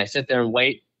position, I sit there and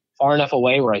wait far enough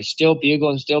away where I still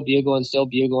bugle.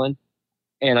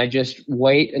 And I just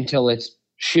wait until it's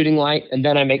shooting light. And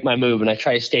then I make my move and I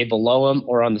try to stay below him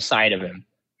or on the side of him,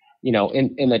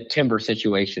 in a timber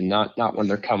situation, not when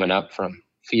they're coming up from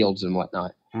fields and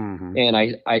whatnot. And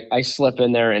I slip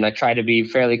in there and I try to be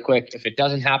fairly quick. If it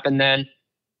doesn't happen, then,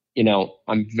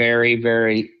 I'm very,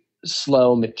 very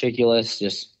slow, meticulous,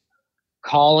 just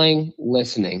calling,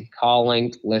 listening.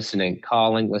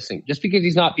 Just because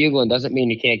he's not bugling doesn't mean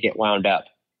you can't get wound up.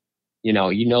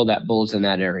 That bull's in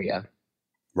that area.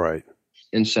 Right.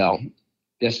 And so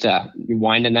just you're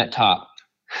winding that top.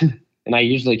 And I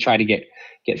usually try to get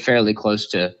fairly close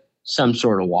to some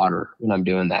sort of water when I'm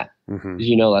doing that.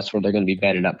 Because that's where they're going to be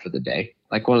bedded up for the day.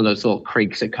 Like one of those little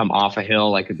creeks that come off a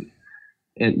hill,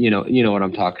 and you know what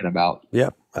I'm talking about.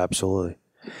 Yep, absolutely.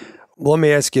 Well, let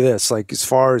me ask you this, like as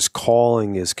far as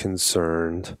calling is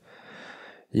concerned,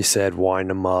 you said wind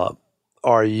them up.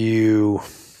 You're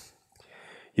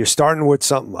starting with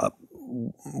something up,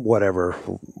 whatever,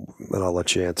 and I'll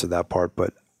let you answer that part,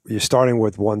 but you're starting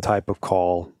with one type of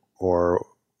call or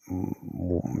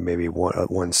maybe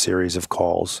one series of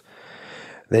calls.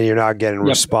 Then you're not getting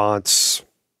response,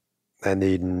 and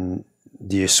then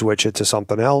do you switch it to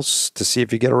something else to see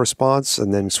if you get a response,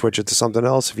 and then switch it to something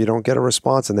else if you don't get a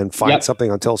response, and then find something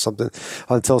until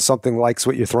something likes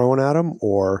what you're throwing at them?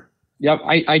 Or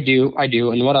I do.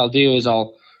 And what I'll do is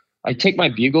I take my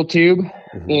bugle tube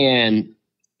and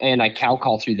I cow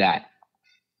call through that.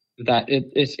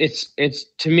 It's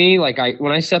to me, like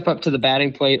when I step up to the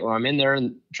batting plate or I'm in there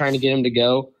and trying to get him to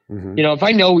go, if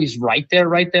I know he's right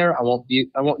there, I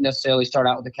won't necessarily start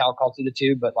out with a cow call through the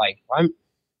tube, but like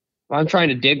if I'm trying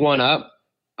to dig one up,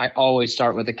 I always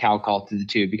start with a cow call through the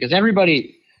tube because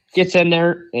everybody gets in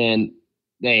there and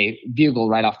they bugle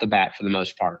right off the bat for the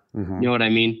most part. You know what I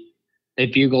mean? They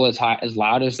bugle as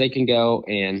loud as they can go.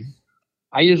 And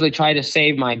I usually try to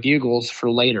save my bugles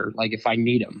for later, like if I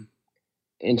need them.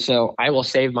 And so I will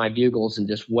save my bugles and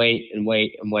just wait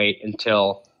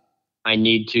until I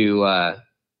need to,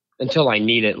 until I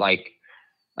need it. Like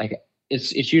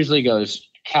it's usually goes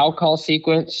cow call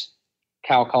sequence.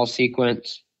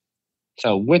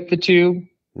 So with the tube,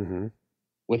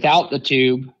 without the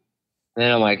tube,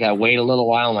 then I'm like, I wait a little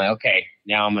while. I'm like, okay,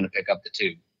 now I'm going to pick up the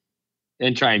tube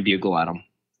and try and bugle at them.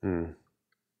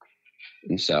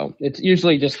 And so it's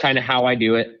usually just kind of how I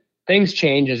do it. Things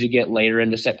change as you get later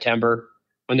into September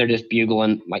when they're just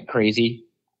bugling like crazy,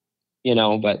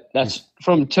 but that's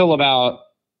from till about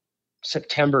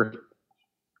September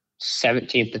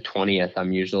 17th to 20th.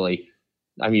 I'm usually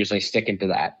sticking to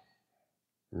that.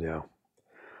 Yeah.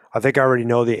 I think I already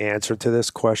know the answer to this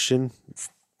question,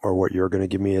 or what you're going to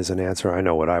give me as an answer. I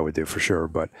know what I would do for sure,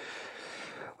 but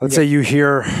let's say you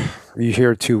hear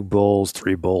 2 bulls,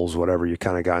 3 bulls, whatever, you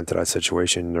kind of got into that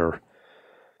situation, or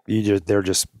they're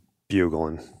just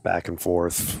bugling back and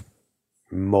forth.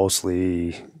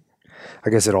 Mostly, I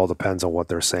guess it all depends on what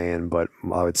they're saying, but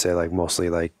I would say like mostly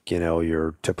like,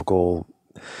 your typical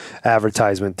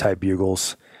advertisement type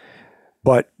bugles.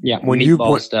 But when you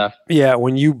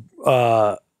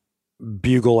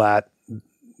bugle at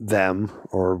them,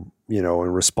 or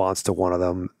in response to one of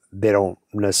them, they don't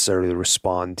necessarily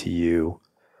respond to you,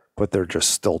 but they're just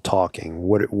still talking.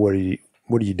 What are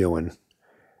you doing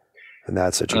in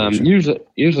that situation?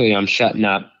 Usually I'm shutting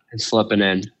up and slipping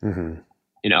in.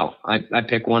 I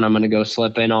pick one I'm going to go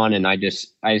slip in on, and I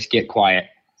just get quiet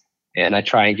and I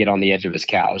try and get on the edge of his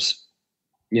cows.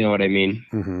 You know what I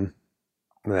mean?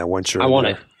 Yeah, once you're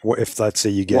if let's say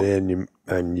you get in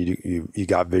and you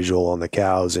got visual on the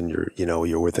cows and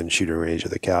you're within shooting range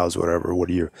of the cows, whatever, what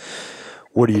are you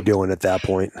doing at that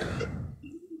point?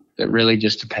 It really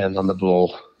just depends on the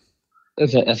bull.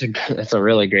 That's a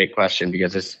really great question,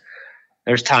 because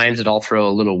there's times that I'll throw a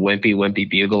little wimpy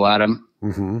bugle at him.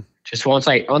 Mm-hmm. Just once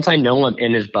I know I'm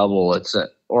in his bubble,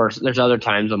 or there's other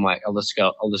times I'm like, I'll just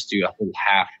do a little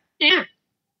half, yeah,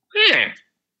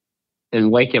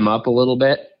 and wake him up a little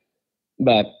bit.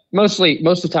 But most of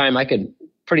the time, I could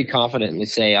pretty confidently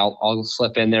say I'll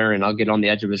slip in there and I'll get on the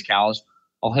edge of his cows.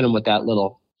 I'll hit him with that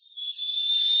little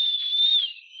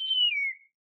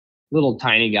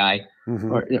tiny guy,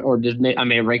 mm-hmm. or just I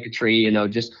may rake a tree.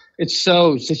 Just it's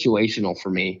so situational for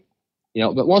me.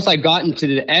 But once I got into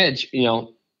the edge,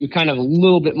 you're kind of a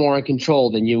little bit more in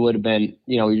control than you would have been,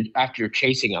 after you're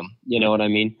chasing them. You know what I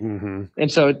mean? Mm-hmm.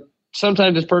 And so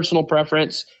sometimes it's personal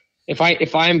preference.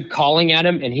 If I'm calling at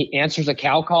him and he answers a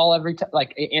cow call every time,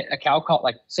 like a cow call,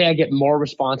 like say I get more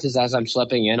responses as I'm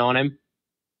slipping in on him,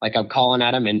 like I'm calling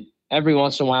at him, and every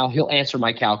once in a while he'll answer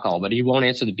my cow call, but he won't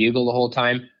answer the bugle the whole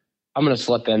time. I'm going to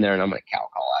slip in there and I'm going to cow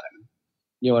call at him.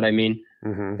 You know what I mean?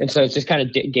 Mm-hmm. And so it's just kind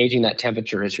of gauging that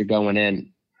temperature as you're going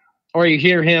in. Or you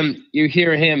hear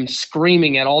him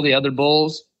screaming at all the other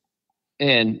bulls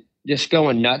and just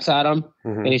going nuts at them,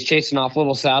 mm-hmm. and he's chasing off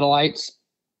little satellites.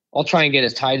 I'll try and get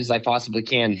as tight as I possibly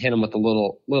can and hit him with a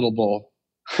little bull.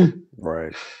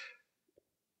 Right.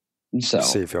 So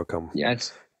see if he'll come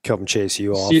chase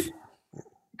you off.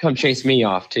 Come chase me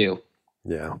off too.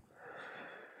 Yeah.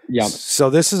 Yeah. So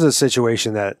this is a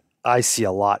situation that I see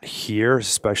a lot here,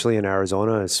 especially in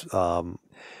Arizona. It's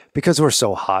because we're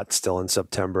so hot still in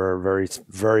September. Very,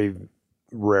 very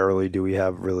rarely do we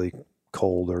have really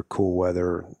cold or cool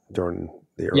weather during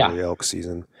the early elk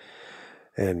season.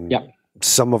 And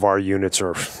some of our units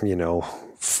are,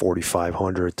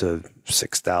 4,500 to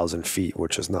 6,000 feet,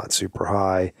 which is not super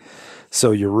high.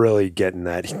 So you're really getting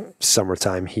that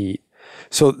summertime heat.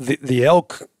 So the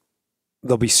elk,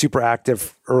 they'll be super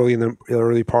active early in the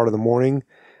early part of the morning.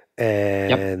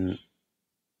 And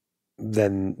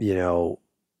then,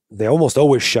 they almost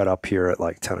always shut up here at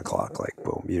like 10 o'clock, like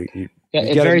boom.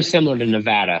 It's very similar to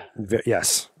Nevada.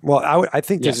 Yes. Well, I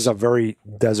think this is a very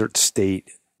desert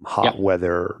state, hot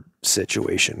weather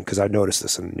situation, because I noticed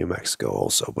this in New Mexico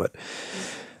also, but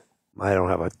I don't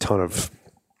have a ton of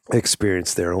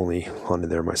experience there, only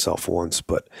hunted there myself once,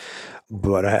 but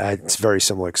it's very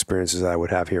similar experiences I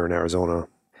would have here in Arizona.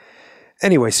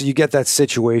 Anyway, so you get that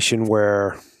situation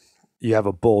where you have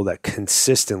a bull that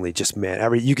consistently just,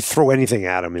 you could throw anything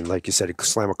at him. And like you said, you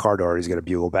slam a car door, he's going to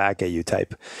bugle back at you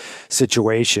type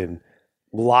situation.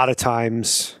 A lot of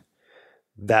times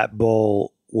that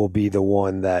bull will be the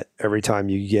one that every time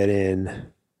you get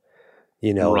in,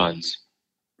 runs.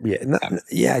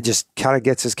 Just kind of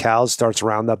gets his cows, starts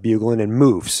roundup bugling and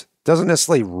moves. Doesn't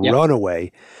necessarily run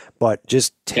away, but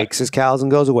just takes his cows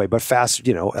and goes away. But fast,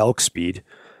 elk speed,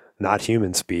 not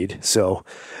human speed. So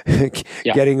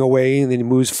getting away, and then he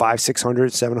moves 500,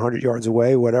 600, 700 yards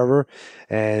away, whatever,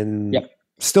 and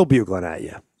still bugling at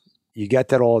you. You get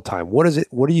that all the time. What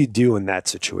do you do in that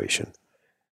situation?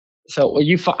 So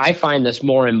I find this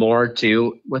more and more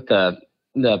too with the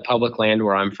public land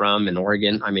where I'm from in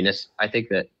Oregon. I mean, I think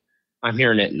that I'm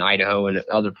hearing it in Idaho and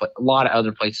a lot of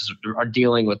other places are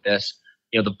dealing with this.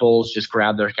 The bulls just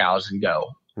grab their cows and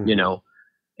go,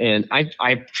 and I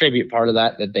attribute part of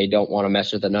that they don't want to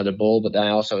mess with another bull, but then I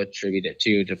also attribute it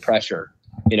to pressure.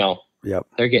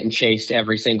 They're getting chased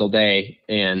every single day,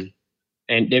 and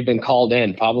they've been called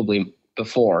in probably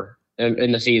before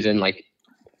in the season,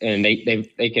 and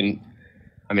they can.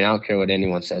 I mean, I don't care what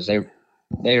anyone says.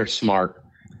 They are smart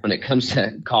when it comes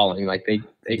to calling. Like they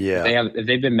have, if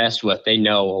they've been messed with, they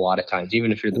know a lot of times,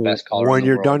 even if you're the best caller. When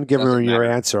you're done giving your your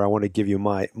answer, I want to give you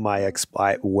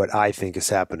what I think is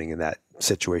happening in that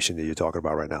situation that you're talking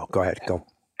about right now. Go ahead. Go.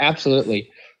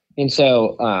 Absolutely. And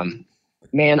so,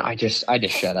 man, I just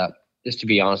shut up, just to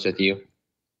be honest with you.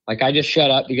 Like, I just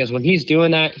shut up because when he's doing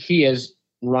that, he is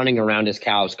running around his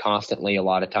cows constantly a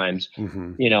lot of times,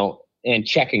 and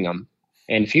checking them.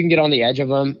 And if you can get on the edge of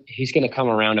him, he's going to come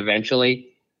around eventually.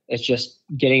 It's just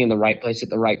getting in the right place at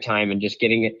the right time and just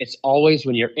getting it. It's always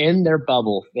when you're in their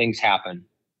bubble, things happen,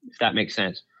 if that makes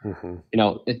sense.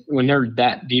 When they're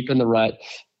that deep in the rut,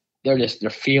 they're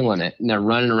feeling it and they're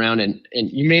running around, and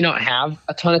you may not have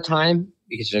a ton of time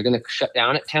because they're going to shut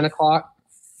down at 10 o'clock.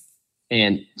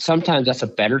 And sometimes that's a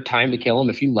better time to kill them.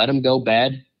 If you let him go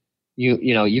bed,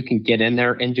 you can get in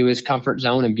there into his comfort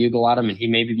zone and bugle at him, and he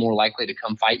may be more likely to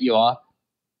come fight you off.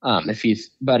 If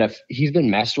he's been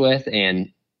messed with,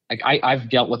 and like I've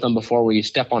dealt with them before where you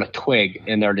step on a twig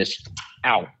and they're just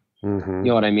out, Mm-hmm. You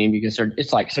know what I mean? Because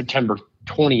it's like September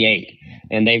 28th,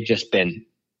 and they've just been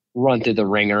run through the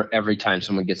ringer every time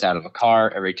someone gets out of a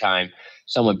car, every time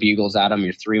someone bugles at them.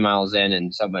 You're 3 miles in,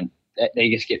 and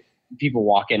they just get people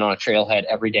walk in on a trailhead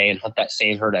every day and hunt that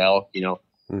same herd of elk.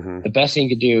 Mm-hmm. The best thing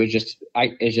you could do is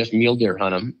just mule deer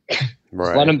hunt them. Just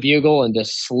let Right. them bugle and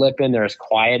just slip in there as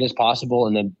quiet as possible,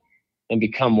 and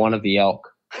become one of the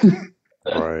elk.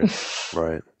 Right.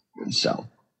 Right. So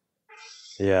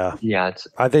Yeah. yeah,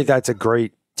 I think that's a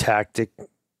great tactic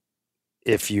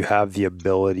if you have the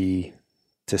ability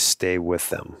to stay with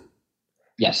them.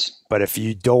 yes, But if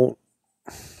you don't,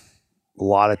 a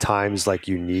lot of times, like,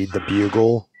 you need the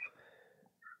bugle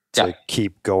to yeah,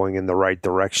 keep going in the right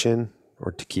direction,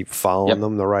 or to keep following yep,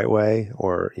 them the right way,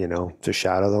 or, to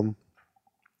shadow them,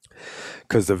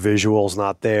 because the visual's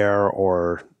not there,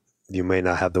 or you may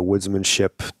not have the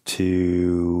woodsmanship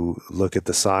to look at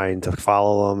the sign to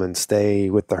follow them and stay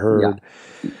with the yeah. herd. You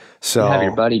have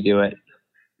your So buddy do it.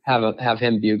 Have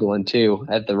him bugling too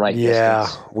at the right yeah,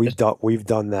 distance. we've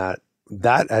done that.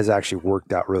 That has actually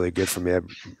worked out really good for me. It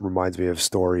reminds me of a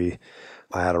story.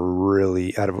 I had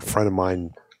a friend of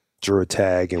mine drew a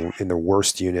tag in the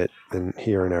worst unit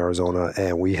here in Arizona,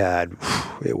 and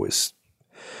it was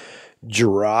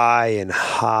dry and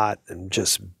hot and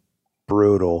just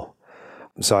brutal.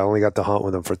 So I only got to hunt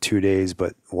with them for 2 days,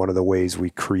 but one of the ways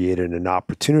we created an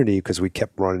opportunity, because we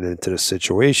kept running into the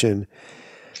situation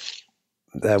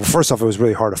that, first off, it was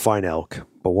really hard to find elk,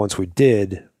 but once we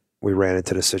did, we ran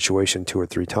into the situation 2 or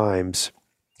 3 times.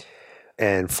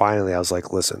 And finally I was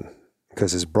like, listen,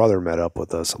 because his brother met up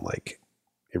with us. I'm like,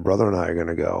 your brother and I are going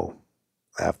to go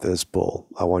after this bull.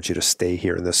 I want you to stay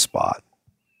here in this spot.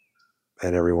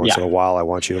 And every once in Yeah, a while, I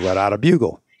want you to let out a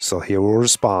bugle. So he will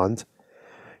respond.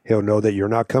 He'll know that you're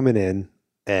not coming in,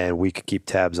 and we can keep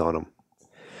tabs on him.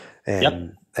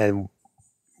 yep. And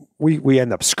we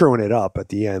end up screwing it up at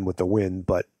the end with the wind,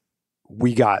 but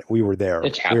we were there.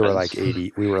 It We were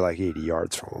happens. like 80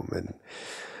 yards from him. And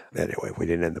anyway, we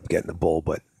didn't end up getting the bull,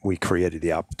 but we created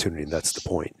the opportunity. And that's the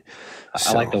point.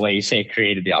 I like the way you say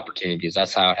created the opportunities.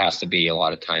 That's how it has to be a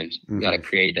lot of times. You got to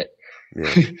create it.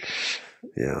 Yeah.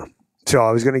 Yeah. So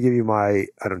I was going to give you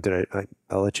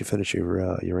I'll let you finish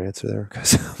your answer there,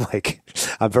 because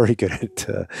I'm very good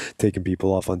at taking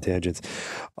people off on tangents.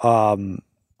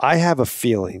 I have a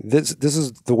feeling this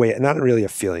is the way, not really a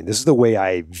feeling. This is the way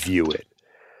I view it,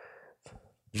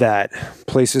 that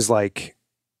places like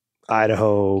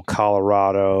Idaho,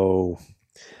 Colorado,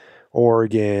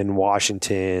 Oregon,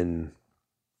 Washington,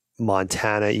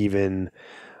 Montana, even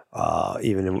Yep.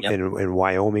 in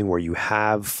Wyoming, where you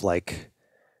have like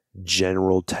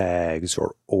general tags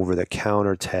or over the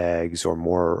counter tags, or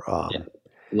more Yeah.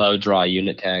 Low draw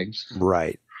unit tags.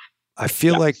 right. I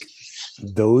feel Yep. like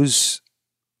those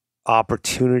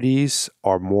opportunities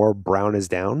are more brown is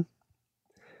down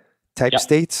type Yep.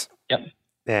 states. Yep.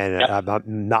 And Yep.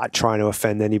 I'm not trying to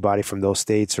offend anybody from those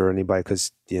states or anybody,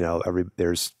 because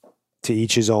there's, to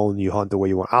each his own. You hunt the way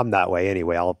you want. I'm that way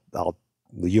anyway.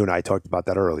 You and I talked about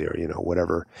that earlier.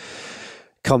 Whatever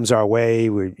comes our way,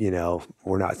 we're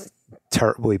not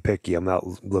terribly picky. I'm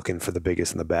not looking for the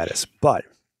biggest and the baddest. But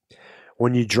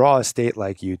when you draw a state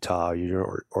like Utah,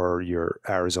 or your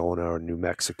Arizona or New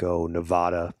Mexico,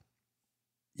 Nevada,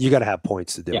 you got to have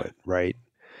points to do Yeah. it, right?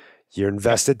 You're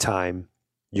invested time.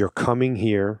 You're coming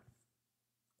here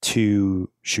to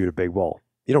shoot a big bull.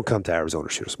 You don't come to Arizona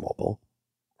to shoot a small bull,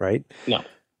 right? No.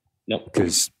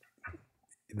 Because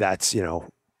that's,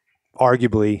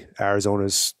 arguably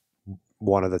Arizona's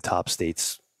one of the top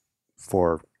states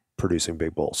for producing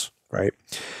big bulls, right?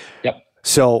 Yep.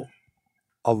 So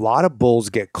a lot of bulls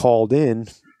get called in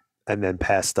and then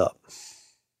passed up.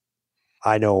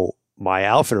 I know my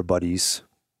outfitter buddies,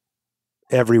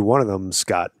 every one of them's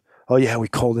got, oh yeah, we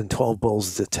called in 12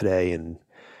 bulls today, and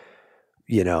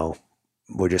we didn't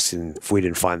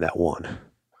find that one.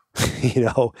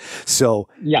 So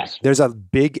Yes. there's a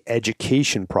big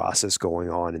education process going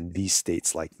on in these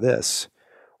states like this,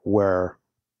 where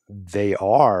they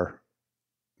are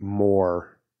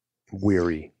more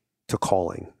weary to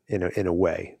calling in a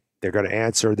way. They're going to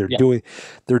answer.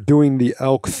 They're doing the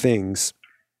elk things,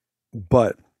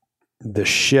 but the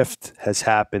shift has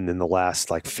happened in the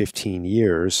last like 15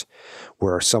 years,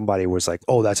 where somebody was like,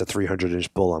 oh, that's a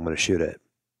 300-inch bull, I'm going to shoot it,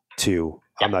 to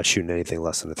I'm not shooting anything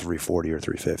less than a 340 or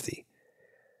 350.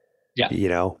 Yeah.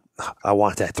 I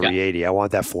want that 380. I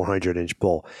want that 400-inch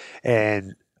bull.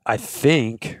 And I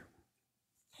think,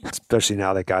 especially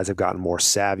now that guys have gotten more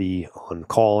savvy on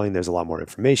calling, there's a lot more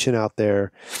information out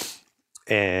there,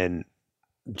 and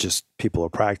just people are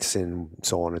practicing,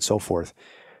 so on and so forth,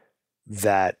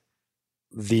 that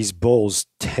these bulls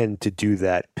tend to do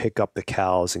that, pick up the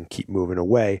cows and keep moving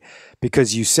away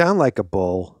because you sound like a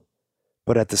bull,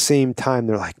 but at the same time,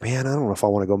 they're like, man, I don't know if I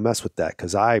want to go mess with that.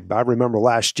 Cause I remember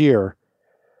last year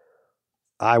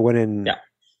I went in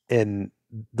and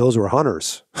those were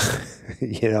hunters,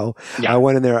 I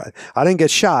went in there. I didn't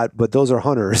get shot, but those are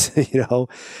hunters,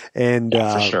 and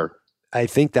for sure. I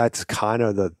think that's kind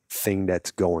of the thing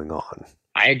that's going on.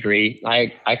 I agree.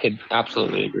 I could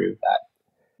absolutely agree with that.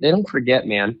 They don't forget,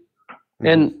 man. Mm-hmm.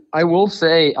 And I will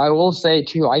say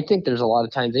too, I think there's a lot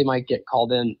of times they might get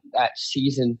called in at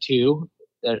season 2.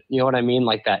 That, you know what I mean?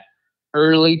 Like that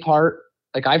early part.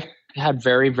 Like I've had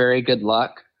very, very good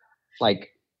luck. Like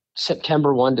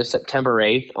September 1 to September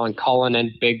 8th on calling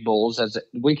in big bulls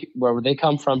where they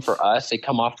come from for us. They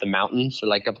come off the mountains or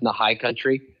like up in the high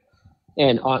country.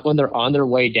 And when they're on their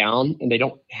way down and they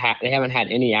haven't had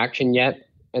any action yet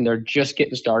and they're just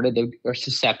getting started, they're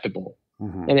susceptible.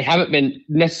 Mm-hmm. And they haven't been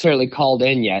necessarily called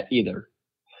in yet either.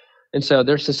 And so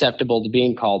they're susceptible to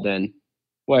being called in,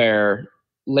 where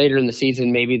later in the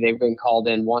season, maybe they've been called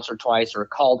in once or twice or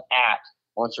called at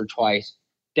once or twice.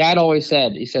 Dad always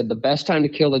said, the best time to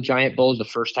kill a giant bull is the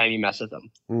first time you mess with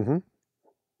them.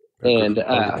 Mm-hmm. And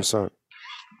 100%.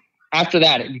 After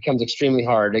that, it becomes extremely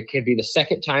hard. It could be the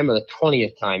second time or the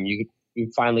 20th time you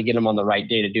finally get them on the right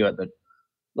day to do it. But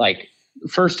like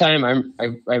first time, I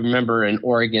remember in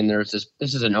Oregon, this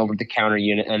is an over-the-counter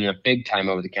unit and a big-time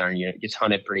over-the-counter unit. It gets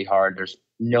hunted pretty hard. There's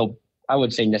I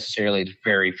would say necessarily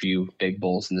very few big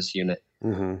bulls in this unit.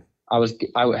 Mm-hmm.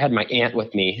 I had my aunt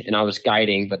with me and I was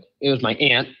guiding, but it was my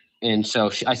aunt. And so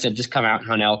I said, just come out and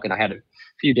hunt elk. And I had a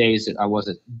few days that I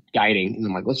wasn't guiding. And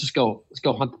I'm like, let's go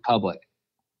hunt the public.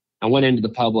 I went into the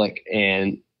public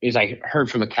and as I heard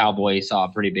from a cowboy, he saw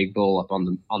a pretty big bull up on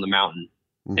the mountain.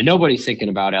 Mm-hmm. And nobody's thinking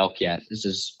about elk yet. This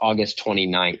is August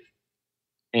 29th.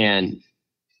 And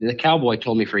the cowboy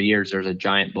told me for years there's a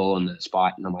giant bull in the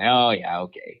spot. And I'm like, oh yeah,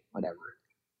 okay, whatever.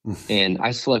 And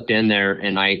I slipped in there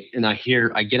and I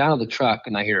get out of the truck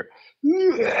and I hear,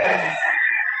 I'm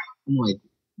like,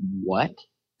 what?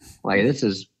 Like, this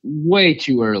is way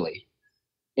too early.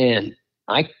 And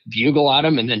I bugle at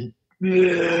him and then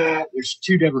there's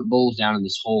 2 different bulls down in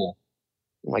this hole.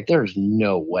 I'm like, there's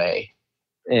no way.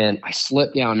 And I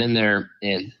slip down in there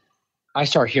and I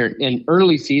start hearing in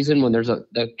early season when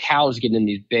the cows getting in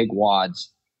these big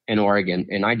wads in Oregon,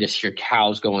 and I just hear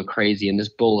cows going crazy and this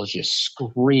bull is just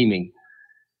screaming.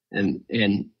 And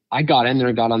I got in there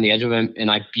and got on the edge of him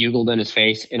and I bugled in his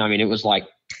face. And I mean, it was like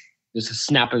just a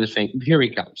snap of his finger. Here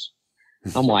he comes.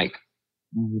 I'm like,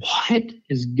 what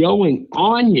is going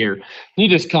on here? He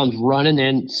just comes running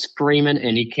in, screaming,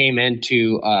 and he came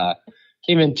into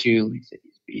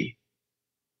he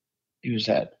was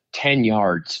at 10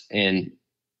 yards, and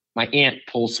my aunt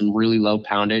pulls some really low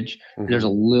poundage. Mm-hmm. There's a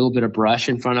little bit of brush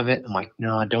in front of it. I'm like,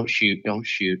 no, don't shoot.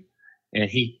 And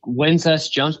he wins us,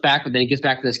 jumps back, but then he gets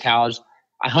back to his cows.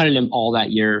 I hunted him all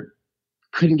that year.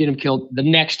 Couldn't get him killed. The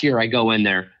next year I go in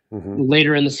there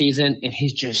later in the season, and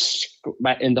he's just –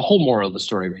 and the whole moral of the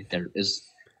story right there is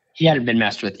he hadn't been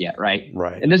messed with yet, right?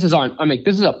 Right. And this is on – I mean,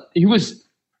 he was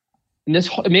in this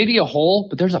 – maybe a hole,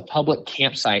 but there's a public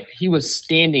campsite. He was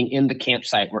standing in the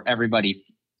campsite where everybody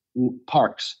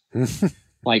parks,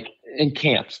 like in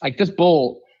camps. Like this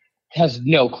bull has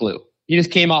no clue. He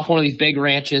just came off one of these big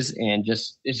ranches and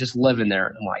is just living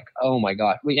there. I'm like, oh my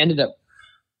God.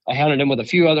 I hunted him with a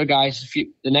few other guys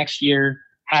the next year,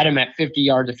 had him at 50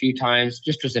 yards a few times.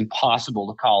 Just was impossible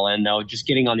to call in though. Just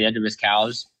getting on the edge of his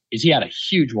cows he had a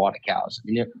huge wad of cows.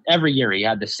 I mean, every year he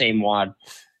had the same wad,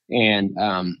 and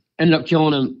ended up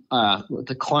killing him with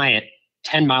the client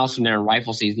 10 miles from there in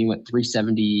rifle season. He went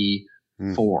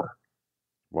 374.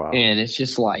 Wow. And it's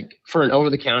just like for an over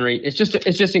the counter, it's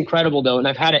just incredible though. And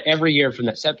I've had it every year from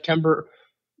that September.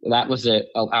 That was an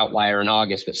outlier in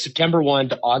August, but September 1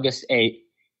 to August 8,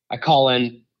 I call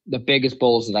in the biggest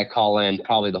bulls that I call in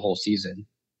probably the whole season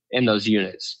in those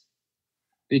units,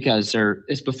 because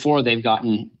it's before they've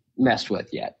gotten messed with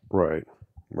yet. Right.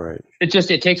 Right.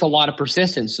 It takes a lot of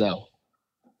persistence though.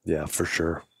 Yeah, for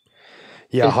sure.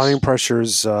 Yeah. Hunting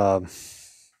pressures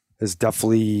is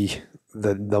definitely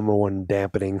the number one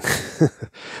dampening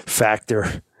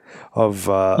factor of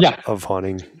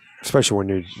hunting, especially when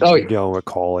you're dealing with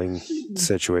calling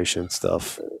situation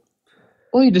stuff.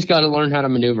 Well, you just got to learn how to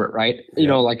maneuver it, right? You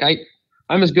know, like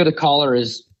I'm as good a caller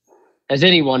as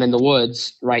anyone in the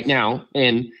woods right now,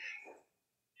 and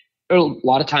a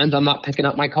lot of times I'm not picking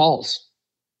up my calls.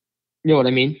 You know what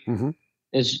I mean? Mm-hmm.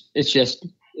 It's just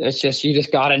you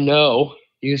just got to know.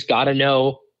 You just got to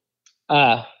know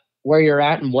where you're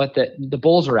at and what the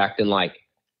bulls are acting like.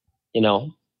 You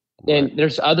know, And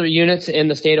there's other units in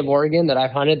the state of Oregon that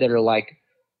I've hunted that are like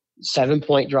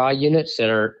 7-point draw units that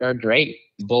are great.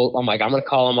 I'm like, I'm going to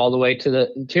call them all the way to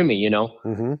me,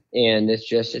 Mm-hmm. and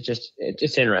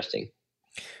it's interesting.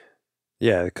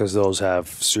 Yeah, because those have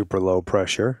super low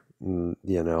pressure,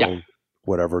 Yeah.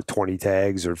 whatever, 20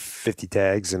 tags or 50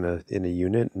 tags in a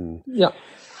unit. And Yeah.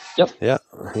 Yep. Yeah,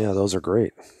 those are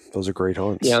great. Those are great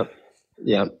hunts. Yeah.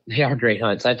 Yeah. They are great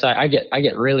hunts. I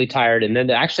get really tired. And then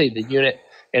the unit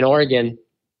in Oregon,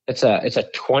 it's a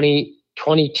 20,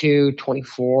 22,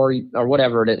 24 or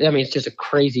whatever. It's just a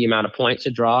crazy amount of points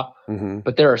to draw. Mm-hmm.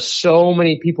 But there are so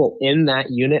many people in that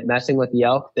unit messing with the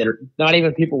elk that are not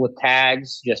even people with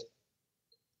tags, just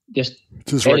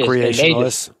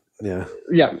recreationalists. Yeah.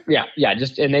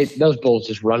 Those bulls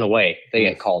just run away. They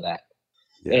get called at.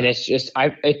 Yeah. And it's just,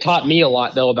 it taught me a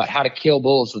lot though about how to kill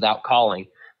bulls without calling,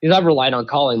 because I've relied on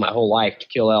calling my whole life to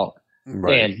kill elk.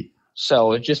 Right. And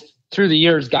so it just through the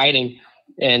years guiding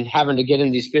and having to get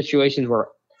in these situations where I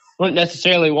wouldn't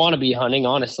necessarily want to be hunting,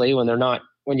 honestly, when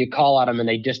you call at them and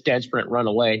they just dead sprint run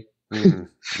away. Mm-hmm.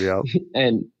 Yeah.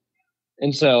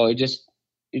 and so you just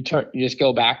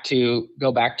go back to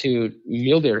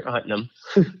mule deer hunting them.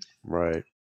 Right.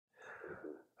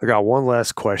 I got one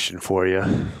last question for you.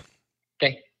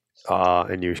 Okay.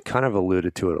 And you kind of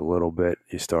alluded to it a little bit.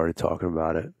 You started talking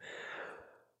about it.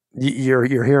 You're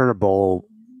hearing a bull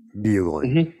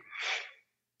bugling. Mm-hmm.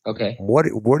 Okay. What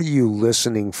are you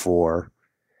listening for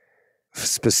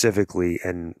specifically?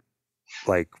 And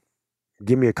like,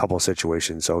 give me a couple of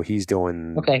situations. So he's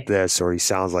doing this, or he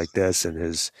sounds like this, and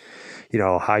his,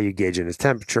 how you gauging his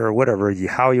temperature, whatever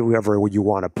however you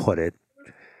want to put it.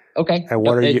 Okay. And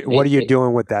what are you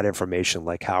doing with that information?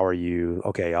 Like, how are you?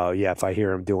 Okay. Oh yeah. If I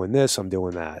hear him doing this, I'm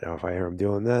doing that. Or if I hear him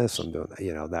doing this, I'm doing that.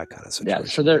 That kind of situation. Yeah.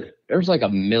 So there's like a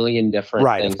million different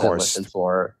things I listen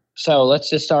for. So let's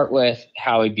just start with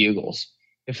how he bugles.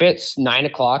 If it's 9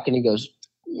 o'clock and he goes,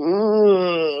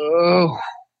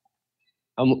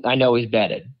 I know he's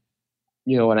bedded.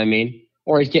 You know what I mean?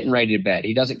 Or he's getting ready to bed.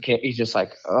 He doesn't care. He's just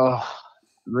like, oh,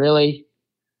 really?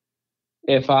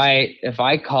 If I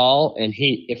call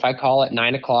at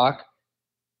 9 o'clock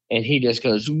and he just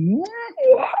goes and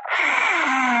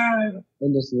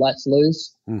just lets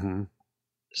loose, mm-hmm.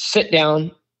 Sit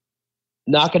down,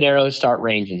 knock an arrow, start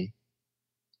ranging.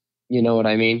 You know what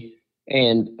I mean?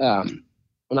 And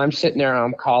when I'm sitting there,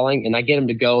 I'm calling and I get him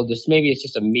to go. Maybe it's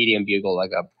just a medium bugle,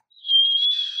 like a.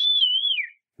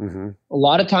 Mm-hmm. A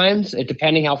lot of times,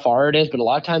 depending how far it is, but a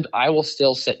lot of times I will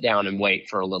still sit down and wait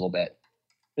for a little bit.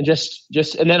 And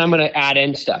and then I'm going to add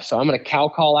in stuff. So I'm going to cow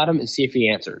call at him and see if he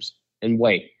answers and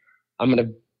wait. I'm going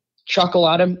to chuckle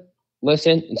at him,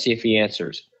 listen, and see if he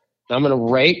answers. And I'm going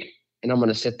to rake and I'm going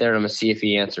to sit there and I'm going to see if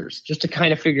he answers, just to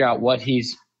kind of figure out what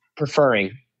he's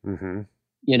preferring, mm-hmm.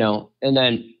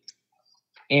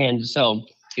 And so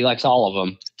if he likes all of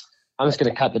them, I'm just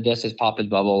going to cut the distance, pop his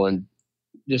bubble, and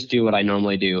just do what I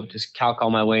normally do. Just cow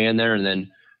call my way in there and then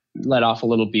let off a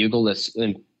little bugle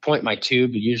and point my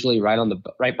tube usually right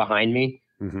behind me,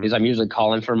 mm-hmm. because I'm usually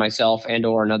calling for myself and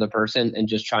or another person and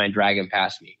just try and drag him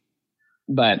past me.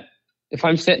 But if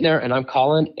I'm sitting there and I'm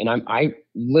calling and I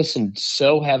listen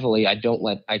so heavily, I don't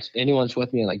let anyone's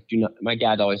with me. Like, do not. My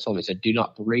dad always told me, he said, do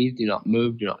not breathe, do not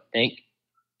move, do not think,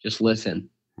 just listen.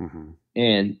 Mm-hmm.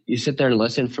 And you sit there and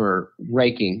listen for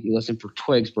raking. You listen for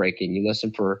twigs breaking. You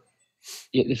listen for,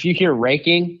 if you hear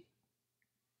raking,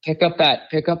 pick up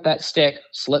that stick,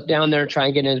 slip down there, try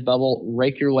and get in his bubble,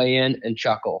 rake your way in, and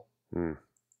chuckle. Mm.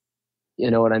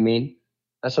 You know what I mean?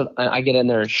 That's what I get in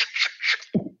there.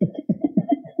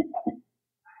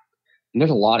 And there's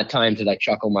a lot of times that I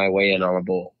chuckle my way in on a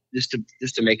bull just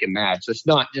to make him mad. So it's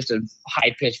not just a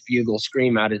high pitched bugle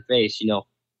scream out his face,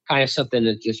 kind of something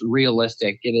that's just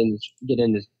realistic. Get in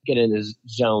his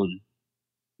zone,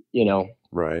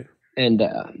 Right. And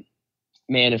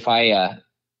man, if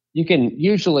you can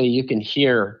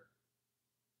hear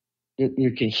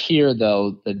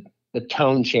though the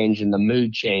tone change and the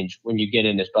mood change when you get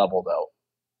in his bubble though.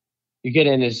 You get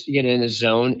in his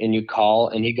zone and you call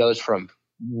and he goes from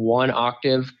 1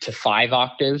 octave to 5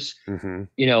 octaves. Mm-hmm.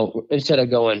 Instead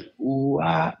of going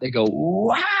wah, they go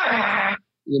wah.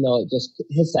 It just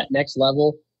hits that next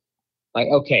level. Like,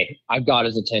 okay, I've got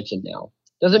his attention now.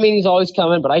 Doesn't mean he's always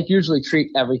coming, but I usually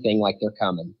treat everything like they're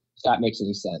coming. If that makes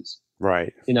any sense.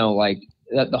 Right. Like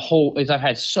I've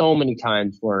had so many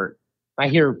times where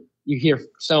you hear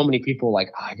so many people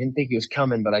like, I didn't think he was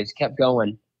coming, but I just kept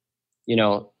going.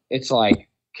 It's like,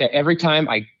 okay, every time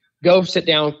I go sit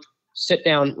down,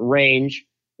 range,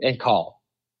 and call.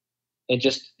 And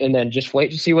then just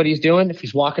wait to see what he's doing. If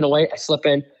he's walking away, I slip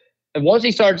in, And once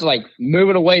he starts like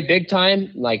moving away big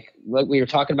time, like we were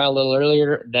talking about a little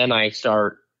earlier, then I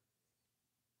start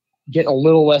getting a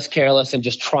little less careless and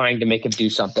just trying to make him do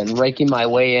something, raking my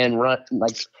way in,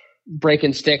 like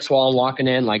breaking sticks while I'm walking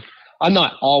in. Like I'm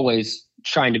not always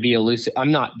trying to be elusive.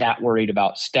 I'm not that worried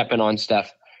about stepping on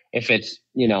stuff if it's,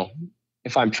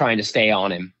 if I'm trying to stay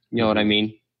on him, you know what I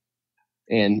mean?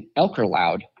 And elk are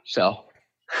loud. So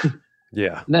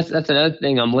yeah, that's another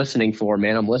thing I'm listening for,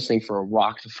 man. I'm listening for a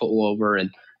rock to fall over. And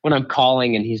when I'm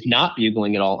calling and he's not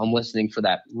bugling at all, I'm listening for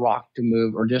that rock to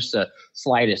move or just the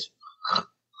slightest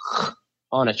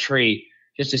on a tree,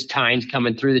 just as tines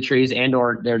coming through the trees and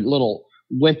or they're little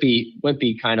wimpy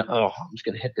kind of, oh, I'm just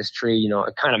going to hit this tree,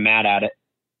 I'm kind of mad at it,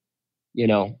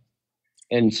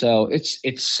 And so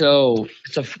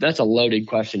that's a loaded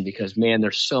question because, man,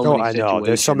 there's so many situations. I know.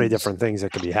 There's so many different things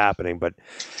that could be happening, but,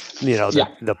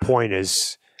 the point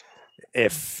is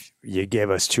if you give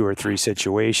us 2 or 3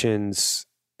 situations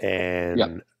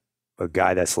and a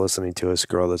guy that's listening to us,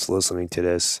 girl that's listening to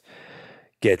this,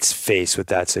 gets faced with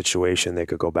that situation, they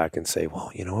could go back and say, well,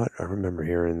 you know what? I remember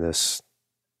hearing this.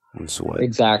 This is what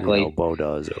exactly Beau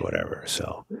does or whatever.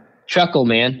 So chuckle,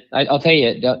 man. I'll tell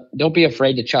you, don't be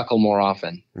afraid to chuckle more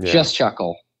often. Yeah. Just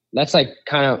chuckle. That's like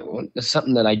kind of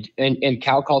something that and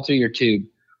cow call through your tube.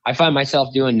 I find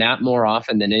myself doing that more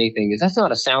often than anything because that's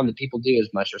not a sound that people do as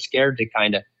much. They're scared to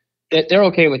kind of, they're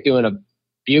okay with doing a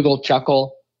bugle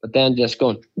chuckle, but then just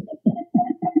going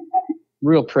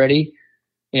real pretty.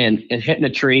 And hitting a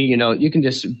tree, you can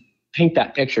just paint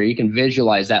that picture. You can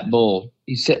visualize that bull.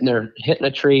 He's sitting there hitting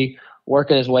a tree,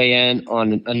 working his way in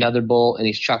on another bull, and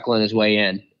he's chuckling his way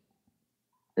in.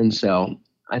 And so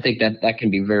I think that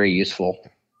can be very useful.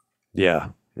 Yeah,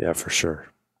 for sure.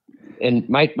 And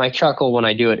my chuckle when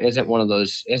I do it isn't one of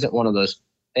those.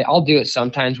 I'll do it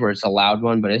sometimes where it's a loud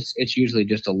one, but it's usually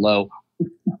just a low.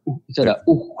 Instead of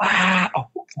wow.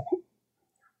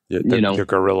 Your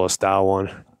gorilla style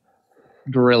one.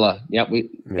 Gorilla. Yep.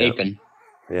 Aping.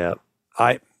 Yeah.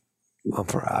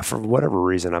 For whatever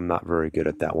reason, I'm not very good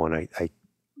at that one. I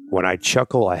when I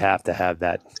chuckle, I have to have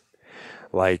that,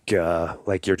 like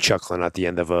you're chuckling at the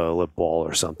end of a lip ball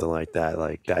or something like that,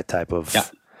 like that type of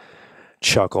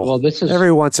chuckle. Well, this is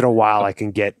every once in a while I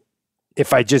can get,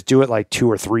 if I just do it like 2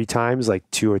 or 3 times, like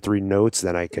 2 or 3 notes,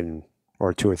 then I can,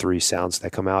 or 2 or 3 sounds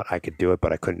that come out, I could do it,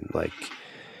 but I couldn't like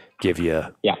give you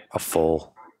a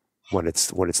full. When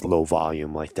it's low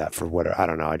volume like that for whatever, I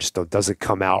don't know. I just don't, doesn't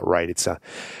come out right.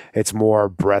 It's more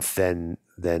breath than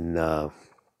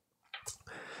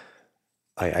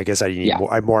I guess I need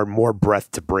more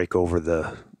breath to break over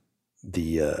the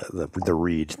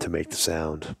reed to make the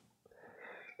sound.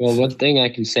 Well, one thing I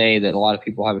can say that a lot of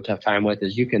people have a tough time with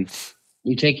is you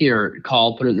take your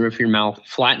call, put it in the roof of your mouth,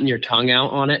 flatten your tongue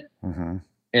out on it,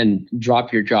 and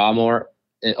drop your jaw more.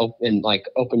 And like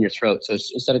open your throat. So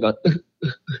instead of going,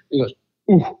 it goes,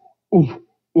 ooh, ooh,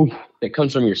 ooh. It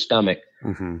comes from your stomach.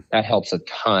 That helps a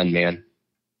ton, man.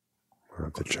 I'll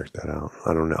have to check that out.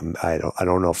 I don't know. I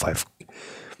don't know if I've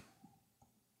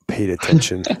paid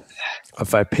attention.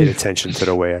 If I paid attention to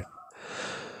the way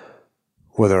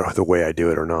I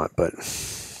do it or not, but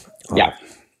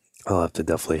I'll have to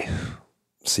definitely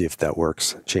see if that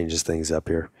works. Changes things up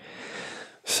here.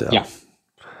 So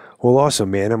Well, awesome,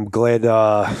 man. I'm glad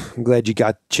you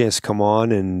got a chance to come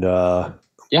on, and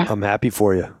I'm happy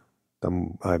for you.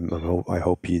 I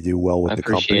hope you do well with the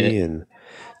company and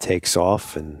takes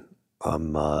off, and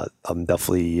I'm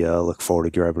definitely look forward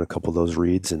to grabbing a couple of those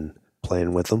reads and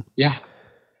playing with them. Yeah,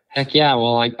 heck yeah.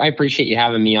 Well, I appreciate you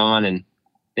having me on, and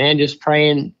man, just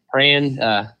praying. We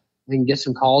can get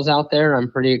some calls out there.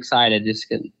 I'm pretty excited.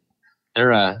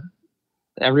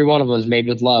 Every one of them is made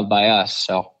with love by us.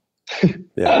 So.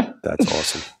 Yeah, that's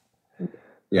awesome.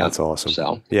 Yeah, that's awesome.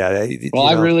 So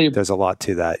there's a lot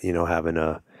to that, having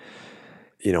a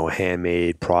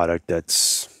handmade product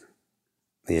that's,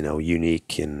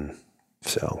 unique, and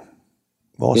so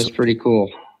awesome. It's pretty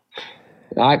cool.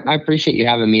 I appreciate you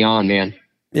having me on, man.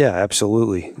 Yeah,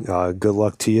 absolutely. Good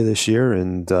luck to you this year,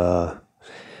 and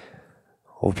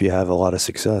hope you have a lot of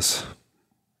success.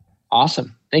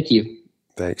 Awesome. Thank you.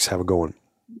 Thanks. Have a good one.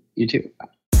 You too.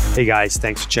 Hey guys,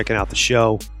 thanks for checking out the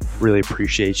show. Really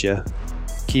appreciate you.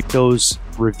 Keep those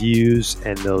reviews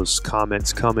and those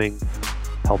comments coming.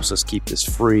 Helps us keep this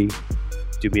free.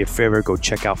 Do me a favor, go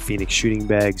check out Phoenix Shooting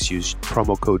Bags. Use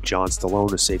promo code John Stallone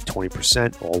to save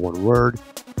 20%, all one word.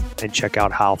 And check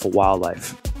out Howl for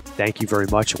Wildlife. Thank you very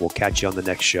much, and we'll catch you on the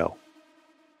next show.